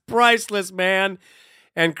 That's priceless, man.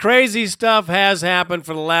 And crazy stuff has happened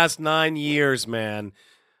for the last 9 years, man.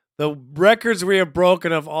 The records we have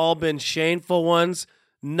broken have all been shameful ones,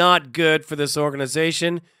 not good for this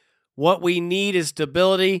organization. What we need is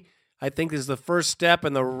stability. I think this is the first step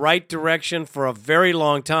in the right direction for a very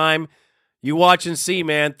long time. You watch and see,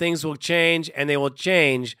 man. Things will change, and they will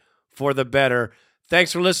change for the better.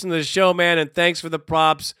 Thanks for listening to the show, man, and thanks for the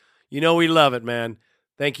props. You know we love it, man.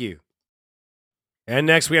 Thank you. And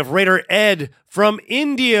next we have Raider Ed from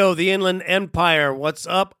Indio, the Inland Empire. What's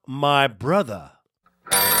up, my brother?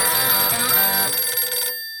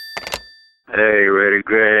 Hey, Raider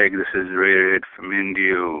Greg. This is Raider Ed from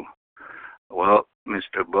Indio. Well,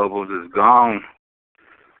 Mr. Bubbles is gone.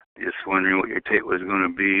 Just wondering what your take was going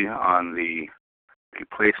to be on the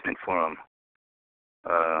replacement for him.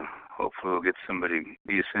 Hopefully we'll get somebody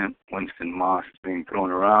decent. Winston Moss is being thrown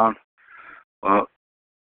around. Well,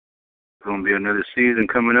 it's going to be another season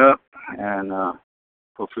coming up, and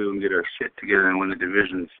hopefully we can get our shit together and win the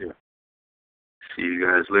division this year. See you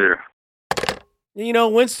guys later. You know,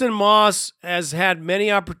 Winston Moss has had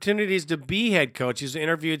many opportunities to be head coach. He's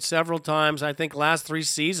interviewed several times, I think, last 3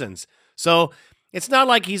 seasons. So it's not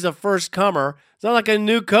like he's a first comer. It's not like a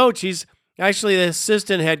new coach. He's actually the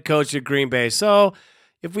assistant head coach at Green Bay. So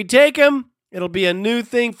if we take him, it'll be a new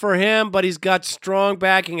thing for him, but he's got strong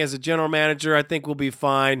backing as a general manager. I think we'll be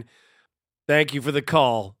fine. Thank you for the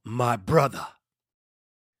call, my brother.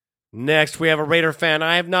 Next, we have a Raider fan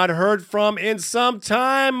I have not heard from in some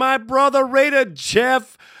time, my brother Raider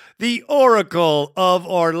Jeff, the Oracle of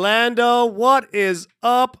Orlando. What is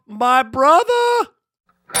up, my brother?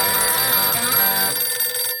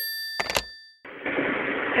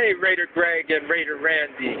 Hey, Raider Greg and Raider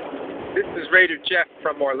Randy. This is Raider Jeff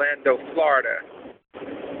from Orlando, Florida.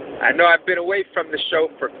 I know I've been away from the show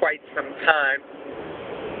for quite some time.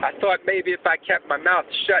 I thought maybe if I kept my mouth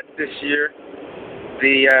shut this year,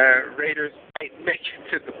 the Raiders might make it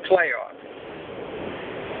to the playoffs.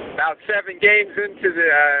 About 11 games into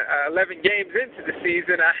the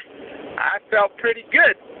season, I felt pretty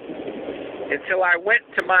good until I went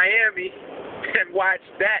to Miami and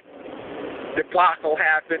watched that debacle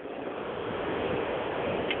happen.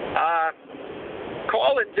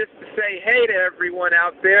 Calling just to say hey to everyone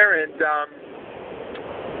out there, and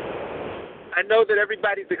I know that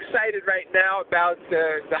everybody's excited right now about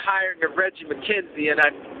the hiring of Reggie McKenzie, and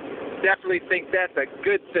I definitely think that's a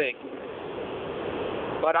good thing.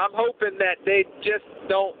 But I'm hoping that they just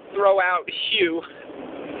don't throw out Hugh,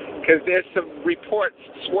 because there's some reports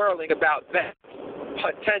swirling about that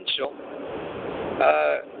potential.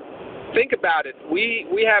 Think about it.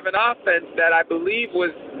 We have an offense that I believe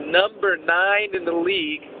was number 9 in the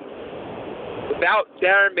league without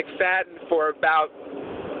Darren McFadden for about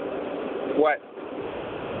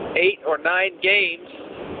 8 or 9 games.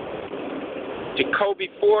 Jacoby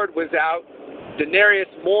Ford was out. Denarius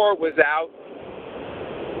Moore was out.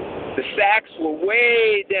 The sacks were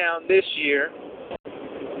way down this year.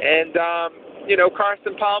 And,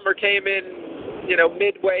 Carson Palmer came in,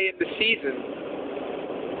 midway in the season.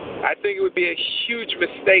 I think it would be a huge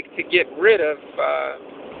mistake to get rid of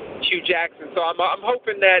Hugh Jackson. So I'm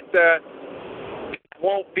hoping that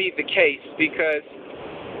won't be the case because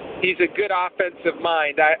he's a good offensive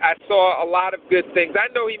mind. I saw a lot of good things. I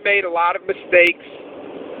know he made a lot of mistakes,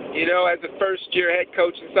 as a first-year head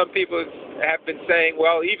coach, and some people have been saying,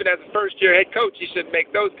 well, even as a first-year head coach, he shouldn't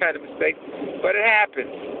make those kind of mistakes. But it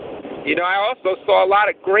happens. I also saw a lot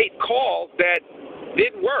of great calls that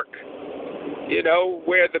didn't work,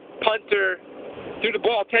 where the punter threw the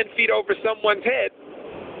ball 10 feet over someone's head,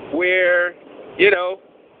 where,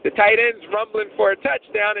 the tight end's rumbling for a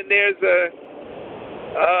touchdown, and there's a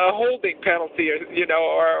holding penalty,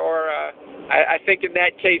 I think in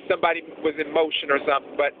that case somebody was in motion or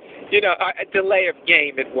something, but, a delay of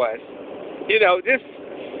game it was. Just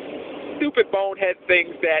stupid bonehead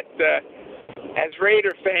things that, as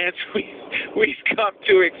Raider fans, we've come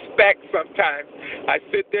to expect sometimes. I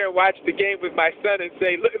sit there and watch the game with my son and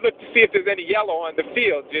say, look to see if there's any yellow on the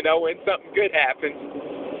field, when something good happens.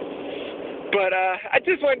 But I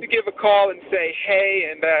just wanted to give a call and say,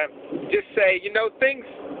 hey, and just say,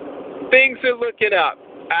 things are looking up.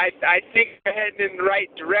 I think we're heading in the right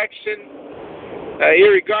direction,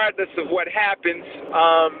 irregardless of what happens.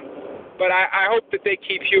 But I hope that they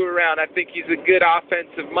keep Hugh around. I think he's a good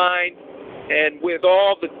offensive mind, and with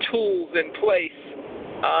all the tools in place,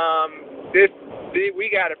 we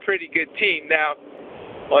got a pretty good team. Now,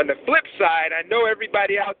 on the flip side, I know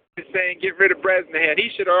everybody out there is saying get rid of Bresnahan. He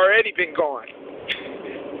should have already been gone.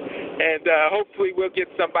 And hopefully we'll get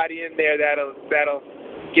somebody in there that'll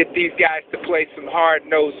get these guys to play some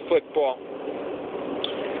hard-nosed football.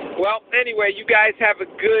 Well, anyway, you guys have a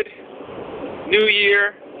good new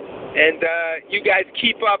year, and you guys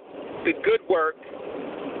keep up the good work.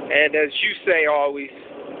 And as you say always,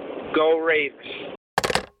 go Raiders.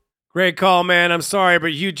 Great call, man. I'm sorry,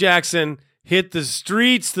 but Hugh Jackson hit the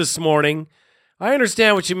streets this morning. I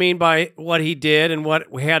understand what you mean by what he did and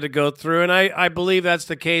what we had to go through, and I believe that's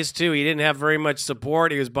the case, too. He didn't have very much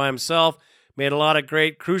support. He was by himself, made a lot of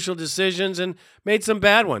great, crucial decisions, and made some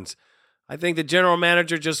bad ones. I think the general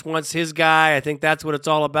manager just wants his guy. I think that's what it's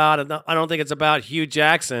all about. I don't think it's about Hugh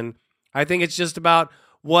Jackson. I think it's just about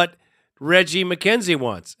what Reggie McKenzie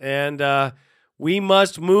wants, and we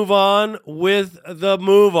must move on with the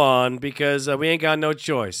move on because we ain't got no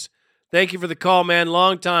choice. Thank you for the call, man.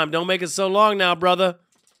 Long time. Don't make it so long now, brother.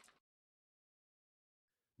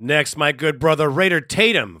 Next, my good brother, Raider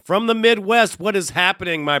Tatum from the Midwest. What is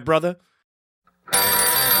happening, my brother?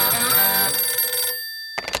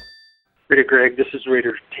 Raider Greg, this is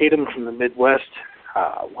Raider Tatum from the Midwest.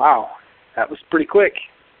 Wow, that was pretty quick.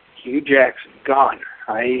 Hugh Jackson, gone.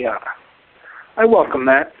 I welcome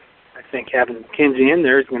that. I think having McKenzie in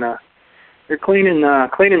there is they're cleaning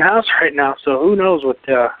house right now, so who knows what's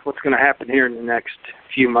going to happen here in the next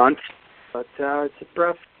few months. But it's a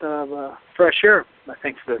breath of fresh air, I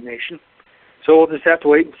think, for the nation. So we'll just have to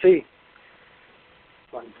wait and see.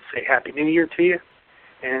 I want to say Happy New Year to you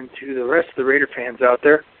and to the rest of the Raider fans out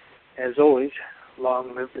there. As always,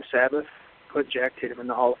 long live the Sabbath. Put Jack Tatum in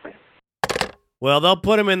the Hall of Fame. Well, they'll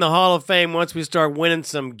put him in the Hall of Fame once we start winning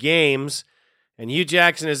some games. And Hugh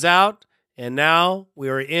Jackson is out. And now we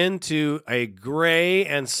are into a gray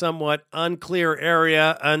and somewhat unclear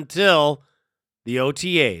area until the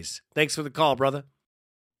OTAs. Thanks for the call, brother.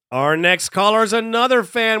 Our next caller is another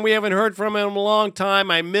fan we haven't heard from him in a long time.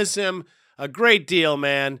 I miss him a great deal,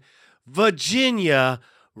 man. Virginia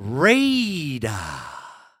Raider.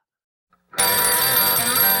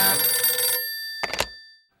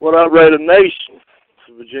 What up, Raider Nation?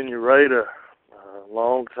 It's Virginia Raider.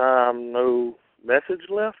 Long time, no message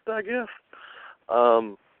left, I guess.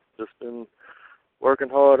 Just been working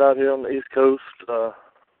hard out here on the East Coast,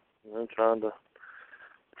 trying to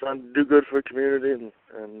do good for the community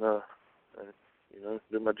and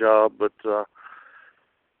do my job. But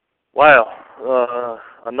wow,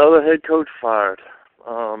 another head coach fired.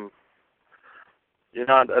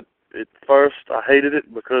 At first I hated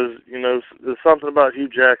it because there's something about Hugh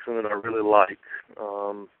Jackson that I really like.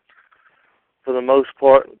 For the most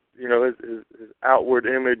part, his outward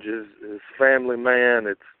image is family man.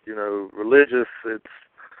 It's religious. It's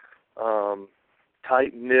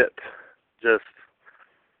tight knit. Just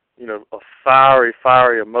a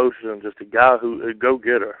fiery emotion. Just a guy a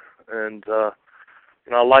go-getter, and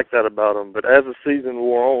I like that about him. But as the season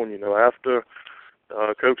wore on, after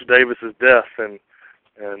Coach Davis's death and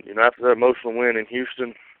after that emotional win in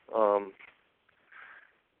Houston,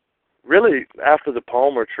 really after the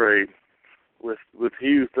Palmer trade. With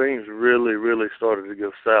Hugh, things really started to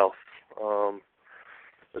go south.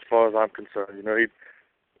 As far as I'm concerned,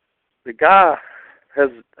 the guy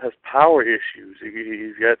has power issues.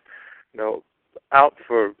 He's got, out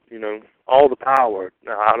for, all the power.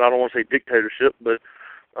 Now, I don't want to say dictatorship, but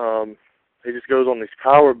he just goes on these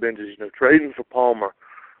power binges, trading for Palmer,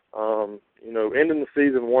 ending the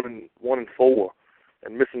season 1-4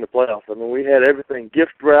 and missing the playoffs. I mean, we had everything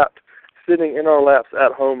gift wrapped, sitting in our laps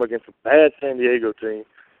at home against a bad San Diego team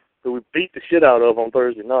who we beat the shit out of on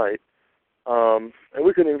Thursday night, and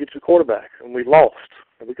we couldn't even get to the quarterback, and we lost.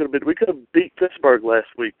 And we could have beat Pittsburgh last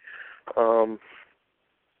week, but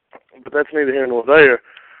that's neither here nor there.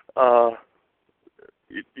 I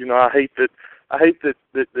hate that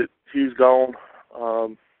Hugh's gone.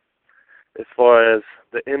 As far as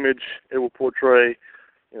the image it will portray,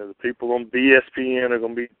 the people on BSPN are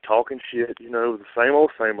going to be talking shit. The same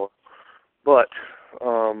old. But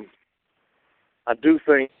I do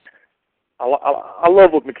think I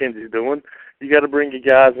love what McKenzie's doing. You got to bring your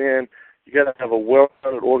guys in. You got to have a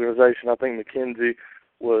well-rounded organization. I think McKenzie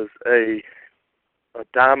was a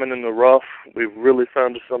diamond in the rough. We've really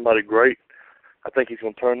found somebody great. I think he's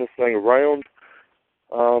going to turn this thing around.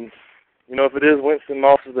 If it is Winston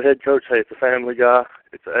Moss as the head coach, hey, it's a family guy.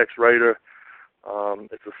 It's an ex-Raider.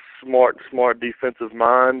 It's a smart defensive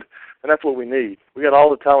mind, and that's what we need. We got all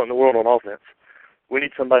the talent in the world on offense. We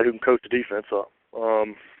need somebody who can coach the defense up.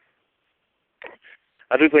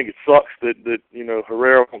 I do think it sucks that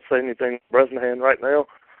Herrera won't say anything to Bresnahan right now.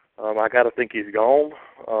 I got to think he's gone.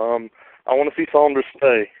 I want to see Saunders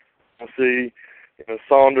stay. I want to see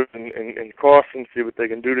Saunders and Carson, see what they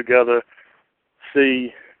can do together,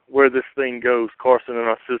 see where this thing goes, Carson in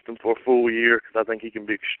our system for a full year, because I think he can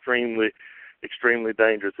be extremely, extremely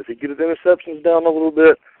dangerous. If he gets his interceptions down a little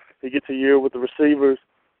bit, he gets a year with the receivers,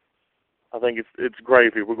 I think it's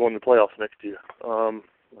gravy. We're going to the playoffs next year.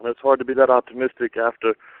 It's hard to be that optimistic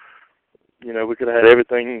after, we could have had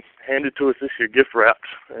everything handed to us this year, gift wrapped,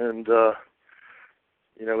 and,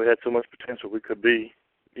 we had so much potential. We could be,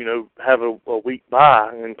 have a week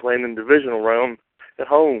bye and playing in the divisional round at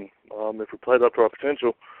home if we played up to our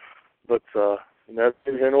potential. But, that's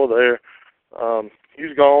neither here nor there.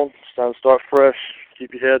 He's gone. It's time to start fresh.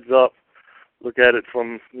 Keep your heads up. Look at it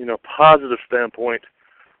from, positive standpoint.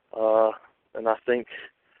 And I think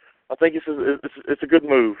it's a good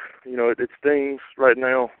move. It stings right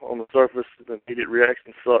now on the surface. The immediate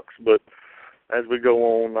reaction sucks, but as we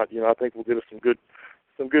go on, I think we'll get us some good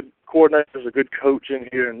coordinators, a good coach in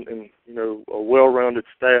here, and a well-rounded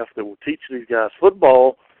staff that will teach these guys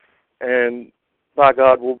football, and by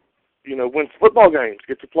God, we'll win football games,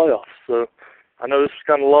 get to playoffs. So I know this is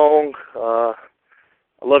kind of long.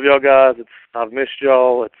 I love y'all guys. I've missed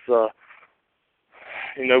y'all.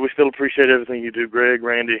 We still appreciate everything you do, Greg,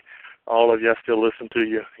 Randy, all of you. I still listen to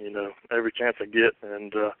you, every chance I get,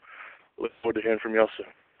 and look forward to hearing from y'all soon.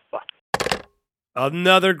 Bye.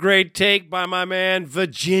 Another great take by my man,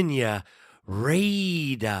 Virginia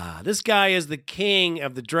Raider. This guy is the king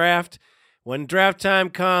of the draft. When draft time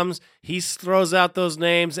comes, he throws out those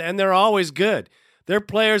names, and they're always good. They're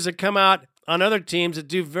players that come out on other teams that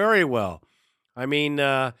do very well. I mean,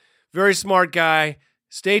 very smart guy.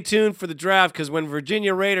 Stay tuned for the draft, because when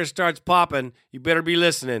Virginia Raider starts popping, you better be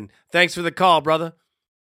listening. Thanks for the call, brother.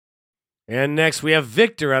 And next, we have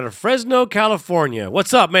Victor out of Fresno, California.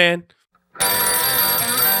 What's up, man?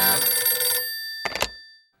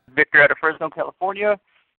 Victor out of Fresno, California.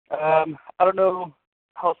 I don't know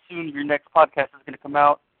how soon your next podcast is going to come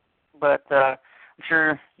out, but I'm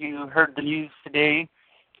sure you heard the news today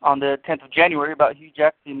on the 10th of January about Hugh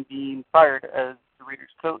Jackson being fired as the Raiders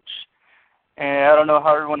coach. And I don't know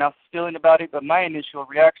how everyone else is feeling about it, but my initial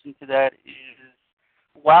reaction to that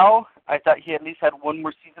is, wow, I thought he at least had one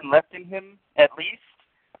more season left in him, at least,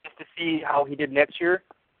 just to see how he did next year.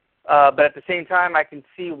 But at the same time, I can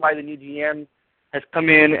see why the new GM has come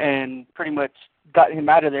in and pretty much got him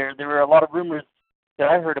out of there. There were a lot of rumors that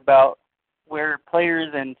I heard about where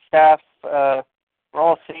players and staff were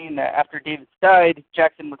all saying that after Davis died,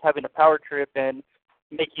 Jackson was having a power trip and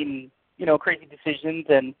making, crazy decisions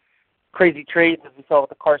and crazy trades, as we saw with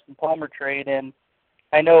the Carson Palmer trade. And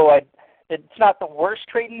I know it's not the worst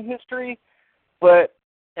trade in history, but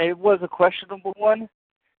it was a questionable one.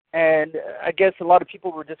 And I guess a lot of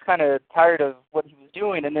people were just kind of tired of what he was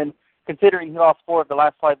doing. And then considering he lost 4 of the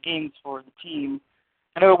last 5 games for the team,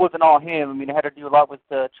 I know it wasn't all him. I mean, it had to do a lot with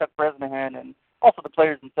Chuck Bresnahan and also the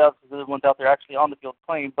players themselves, because they're the ones out there actually on the field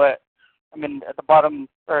playing. But, I mean, at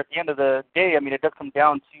the end of the day, I mean, it does come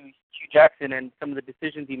down to Hugh Jackson and some of the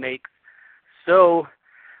decisions he makes. So,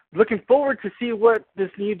 looking forward to see what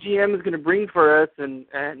this new GM is going to bring for us and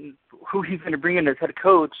who he's going to bring in as head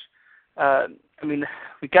coach. I mean,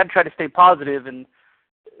 we got to try to stay positive, and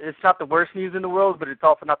it's not the worst news in the world, but it's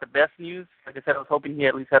also not the best news. Like I said, I was hoping he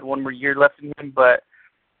at least had one more year left in him, but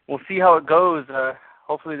we'll see how it goes.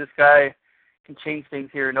 Hopefully this guy can change things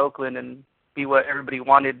here in Oakland and be what everybody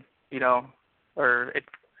wanted, or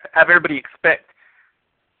have everybody expect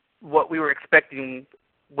what we were expecting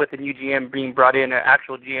with the new GM being brought in, an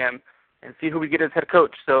actual GM, and see who we get as head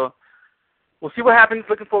coach. So we'll see what happens.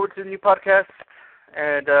 Looking forward to the new podcast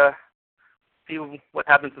and see what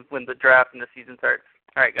happens when the draft and the season starts.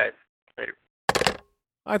 All right, guys. Later.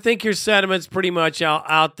 I think your sentiment's pretty much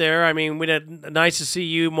out there. I mean, nice to see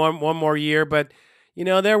you one more year, but,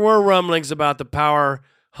 there were rumblings about the power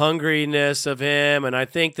hungriness of him, and I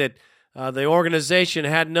think that the organization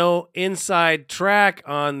had no inside track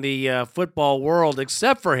on the football world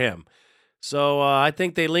except for him. So I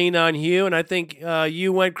think they leaned on Hugh, and I think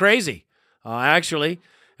you went crazy, actually.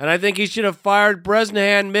 And I think he should have fired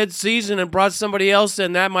Bresnahan mid-season and brought somebody else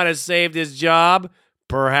in. That might have saved his job,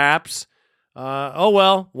 perhaps. Oh,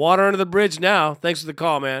 well, water under the bridge now. Thanks for the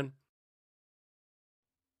call, man.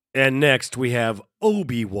 And next we have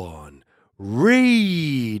Obi-Wan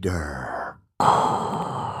Raider.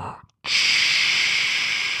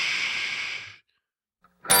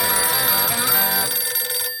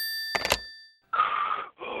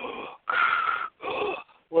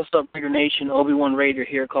 What's up, Raider Nation? Obi-Wan Raider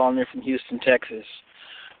here, calling in from Houston, Texas.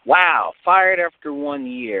 Wow, fired after 1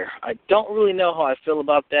 year. I don't really know how I feel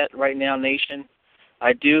about that right now, Nation.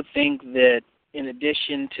 I do think that in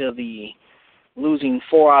addition to the losing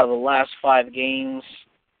 4 out of the last 5 games,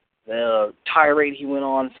 the tirade he went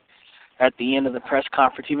on at the end of the press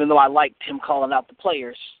conference, even though I liked him calling out the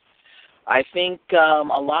players, I think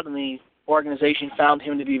a lot of the organization found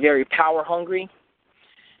him to be very power hungry,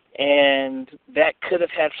 and that could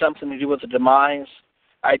have had something to do with the demise.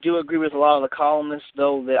 I do agree with a lot of the columnists,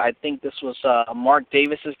 though, that I think this was Mark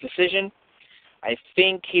Davis's decision. I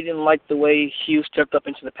think he didn't like the way Hugh stepped up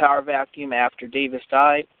into the power vacuum after Davis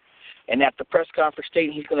died. And at the press conference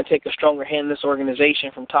stating he's going to take a stronger hand in this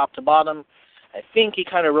organization from top to bottom, I think he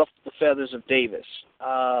kind of ruffled the feathers of Davis.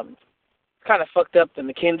 Kind of fucked up that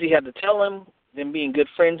McKenzie had to tell him, them being good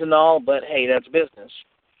friends and all, but hey, that's business.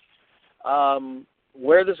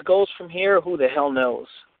 Where this goes from here, who the hell knows?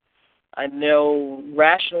 I know,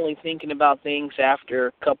 rationally thinking about things after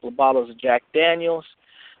a couple of bottles of Jack Daniels,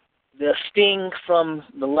 the sting from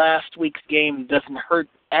the last week's game doesn't hurt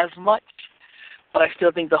as much, but I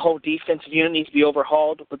still think the whole defensive unit needs to be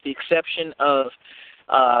overhauled, with the exception of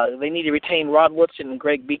they need to retain Rod Woodson and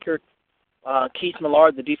Greg Beekert. Keith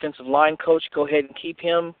Millard, the defensive line coach, go ahead and keep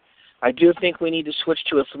him. I do think we need to switch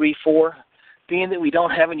to a 3-4. Being that we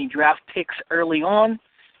don't have any draft picks early on,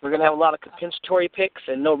 we're going to have a lot of compensatory picks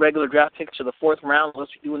and no regular draft picks to the 4th round unless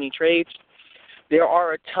we do any trades. There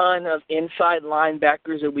are a ton of inside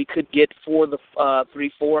linebackers that we could get for the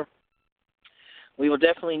 3-4. We will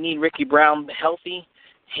definitely need Ricky Brown healthy.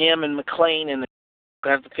 Him and McLean and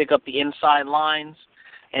have to pick up the inside lines.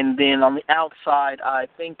 And then on the outside, I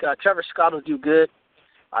think Trevor Scott will do good.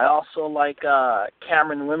 I also like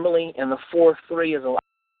Cameron Wimberly, and the 4-3 is a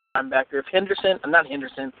linebacker. If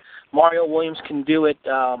Mario Williams can do it,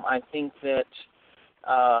 I think that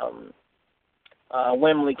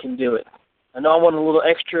Wimberly can do it. I know I want a little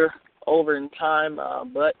extra over in time,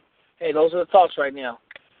 but hey, those are the thoughts right now.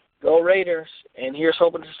 Go Raiders, and here's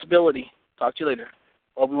hoping for stability. Talk to you later.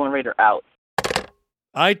 Obi-Wan Raider out.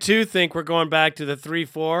 I, too, think we're going back to the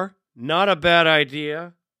 3-4. Not a bad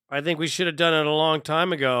idea. I think we should have done it a long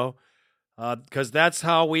time ago, because that's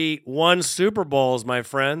how we won Super Bowls, my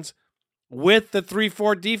friends, with the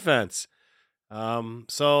 3-4 defense.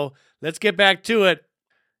 So let's get back to it.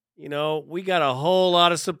 We got a whole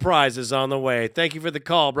lot of surprises on the way. Thank you for the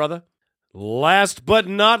call, brother. Last but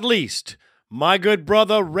not least, my good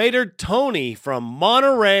brother Raider Tony from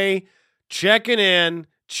Monterey checking in,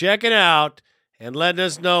 checking out, and letting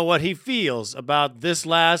us know what he feels about this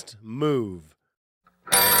last move.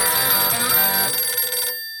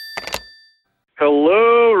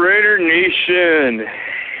 Hello, Raider Nation.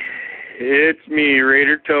 It's me,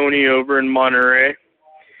 Raider Tony, over in Monterey.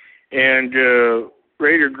 And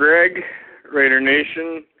Raider Greg, Raider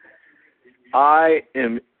Nation, I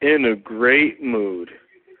am in a great mood.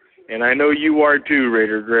 And I know you are too,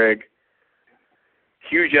 Raider Greg.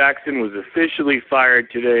 Hugh Jackson was officially fired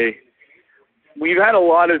today. We've had a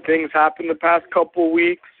lot of things happen the past couple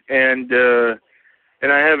weeks, and I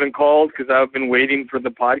haven't called because I've been waiting for the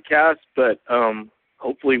podcast, but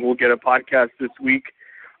hopefully we'll get a podcast this week.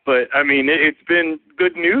 But, I mean, it's been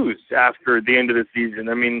good news after the end of the season.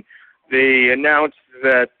 I mean, they announced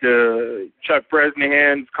that Chuck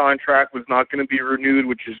Bresnahan's contract was not going to be renewed,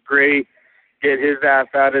 which is great. Get his ass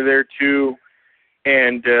out of there, too.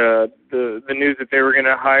 and the news that they were going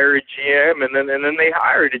to hire a GM, and then they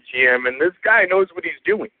hired a GM, and this guy knows what he's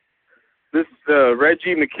doing. This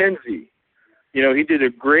Reggie McKenzie, he did a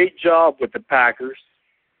great job with the Packers,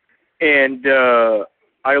 and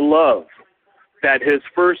I love that his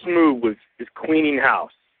first move is cleaning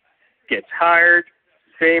house. Gets hired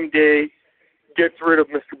same day, gets rid of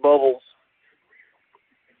Mr. Bubbles,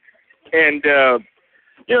 and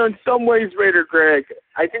in some ways, Raider Greg,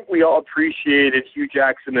 I think we all appreciated Hugh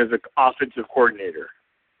Jackson as an offensive coordinator.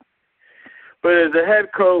 But as a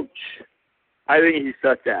head coach, I think he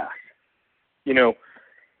sucked ass. The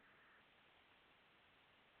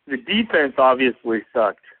defense obviously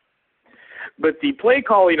sucked. But the play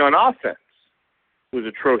calling on offense was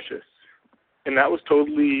atrocious. And that was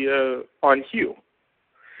totally on Hugh.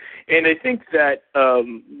 And I think that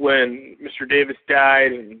when Mr. Davis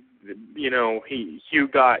died and Hugh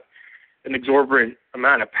got an exorbitant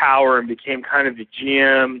amount of power and became kind of the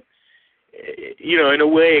GM. In a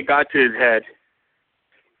way, it got to his head.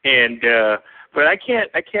 And but I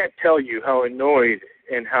can't tell you how annoyed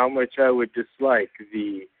and how much I would dislike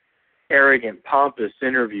the arrogant, pompous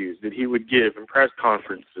interviews that he would give in press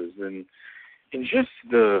conferences and just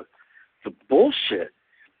the bullshit.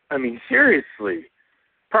 I mean, seriously.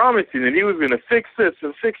 Promising that he was going to fix this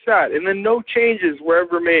and fix that, and then no changes were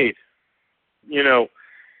ever made, and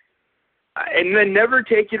then never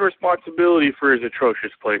taking responsibility for his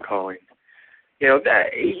atrocious play calling.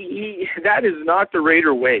 That is not the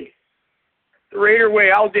Raider way. The Raider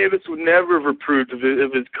way, Al Davis would never have approved of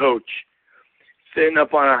his coach sitting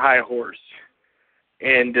up on a high horse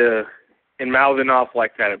and mouthing off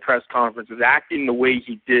like that at press conferences, acting the way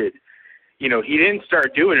he did. He didn't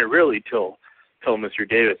start doing it really till Mr.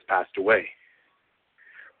 Davis passed away.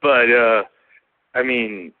 But,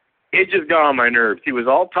 it just got on my nerves. He was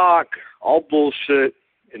all talk, all bullshit,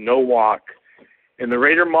 and no walk. And the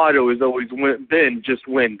Raider motto has always been just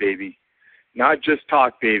win, baby. Not just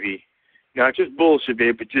talk, baby. Not just bullshit,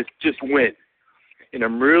 baby, but just win. And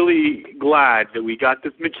I'm really glad that we got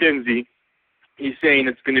this McKenzie. He's saying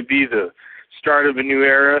it's going to be the start of a new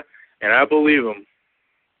era, and I believe him.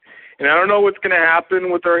 And I don't know what's going to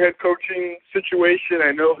happen with our head coaching situation.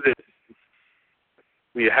 I know that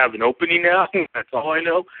we have an opening now. That's all I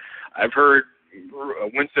know. I've heard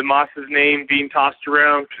Winston Moss's name being tossed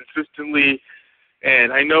around consistently,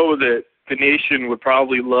 and I know that the nation would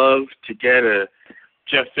probably love to get a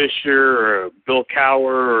Jeff Fisher or a Bill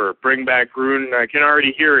Cowher or bring back Gruden. I can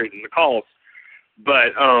already hear it in the calls.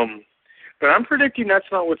 But I'm predicting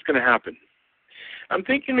that's not what's going to happen. I'm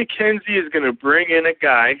thinking McKenzie is going to bring in a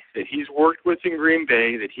guy that he's worked with in Green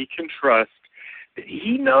Bay, that he can trust, that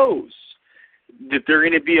he knows that they're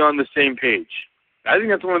going to be on the same page. I think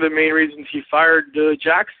that's one of the main reasons he fired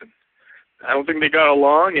Jackson. I don't think they got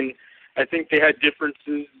along, and I think they had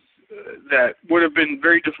differences that would have been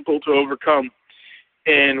very difficult to overcome.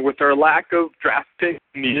 And with our lack of draft picks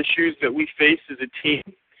and the issues that we face as a team,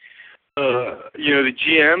 the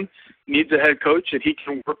GM needs a head coach that he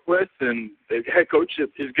can work with, and the head coach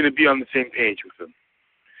is going to be on the same page with him.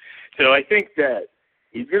 So I think that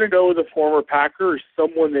he's going to go with a former Packer or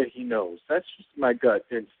someone that he knows. That's just my gut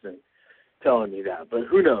instinct telling me that. But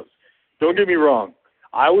who knows? Don't get me wrong.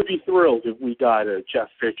 I would be thrilled if we got a Jeff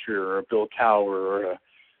Fisher or a Bill Cowher or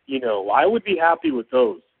I would be happy with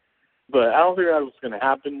those. But I don't think that's what's going to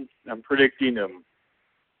happen. I'm predicting him.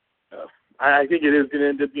 I think it is going to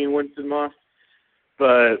end up being Winston Moss.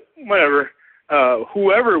 But whatever.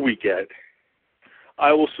 Whoever we get,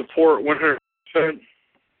 I will support 100%.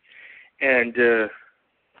 And as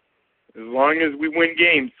long as we win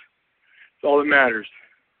games, that's all that matters.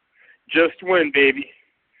 Just win, baby.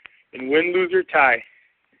 And win, lose, or tie,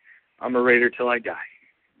 I'm a Raider till I die.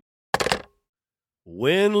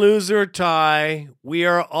 Win, lose, or tie, we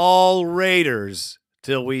are all Raiders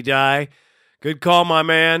till we die. Good call, my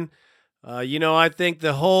man. I think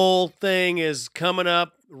the whole thing is coming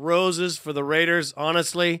up roses for the Raiders,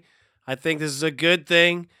 honestly. I think this is a good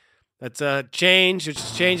thing. That's a change,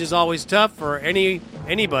 which change is always tough for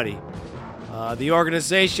anybody. The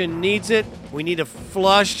organization needs it. We need to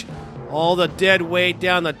flush all the dead weight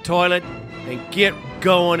down the toilet and get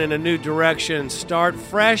going in a new direction and start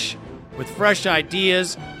fresh with fresh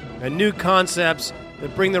ideas and new concepts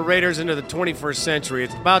that bring the Raiders into the 21st century.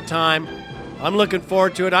 It's about time. I'm looking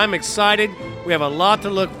forward to it. I'm excited. We have a lot to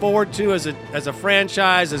look forward to as a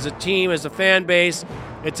franchise, as a team, as a fan base.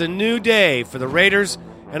 It's a new day for the Raiders,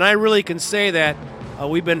 and I really can say that.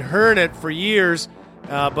 We've been hearing it for years,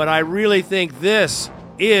 but I really think this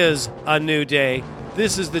is a new day.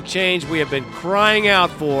 This is the change we have been crying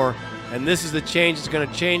out for, and this is the change that's going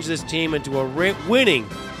to change this team into a winning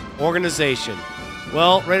organization.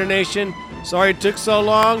 Well, Raider Nation, sorry it took so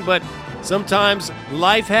long, but sometimes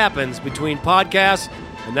life happens between podcasts,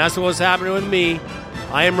 and that's what's happening with me.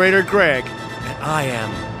 I am Raider Greg, and I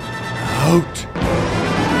am out.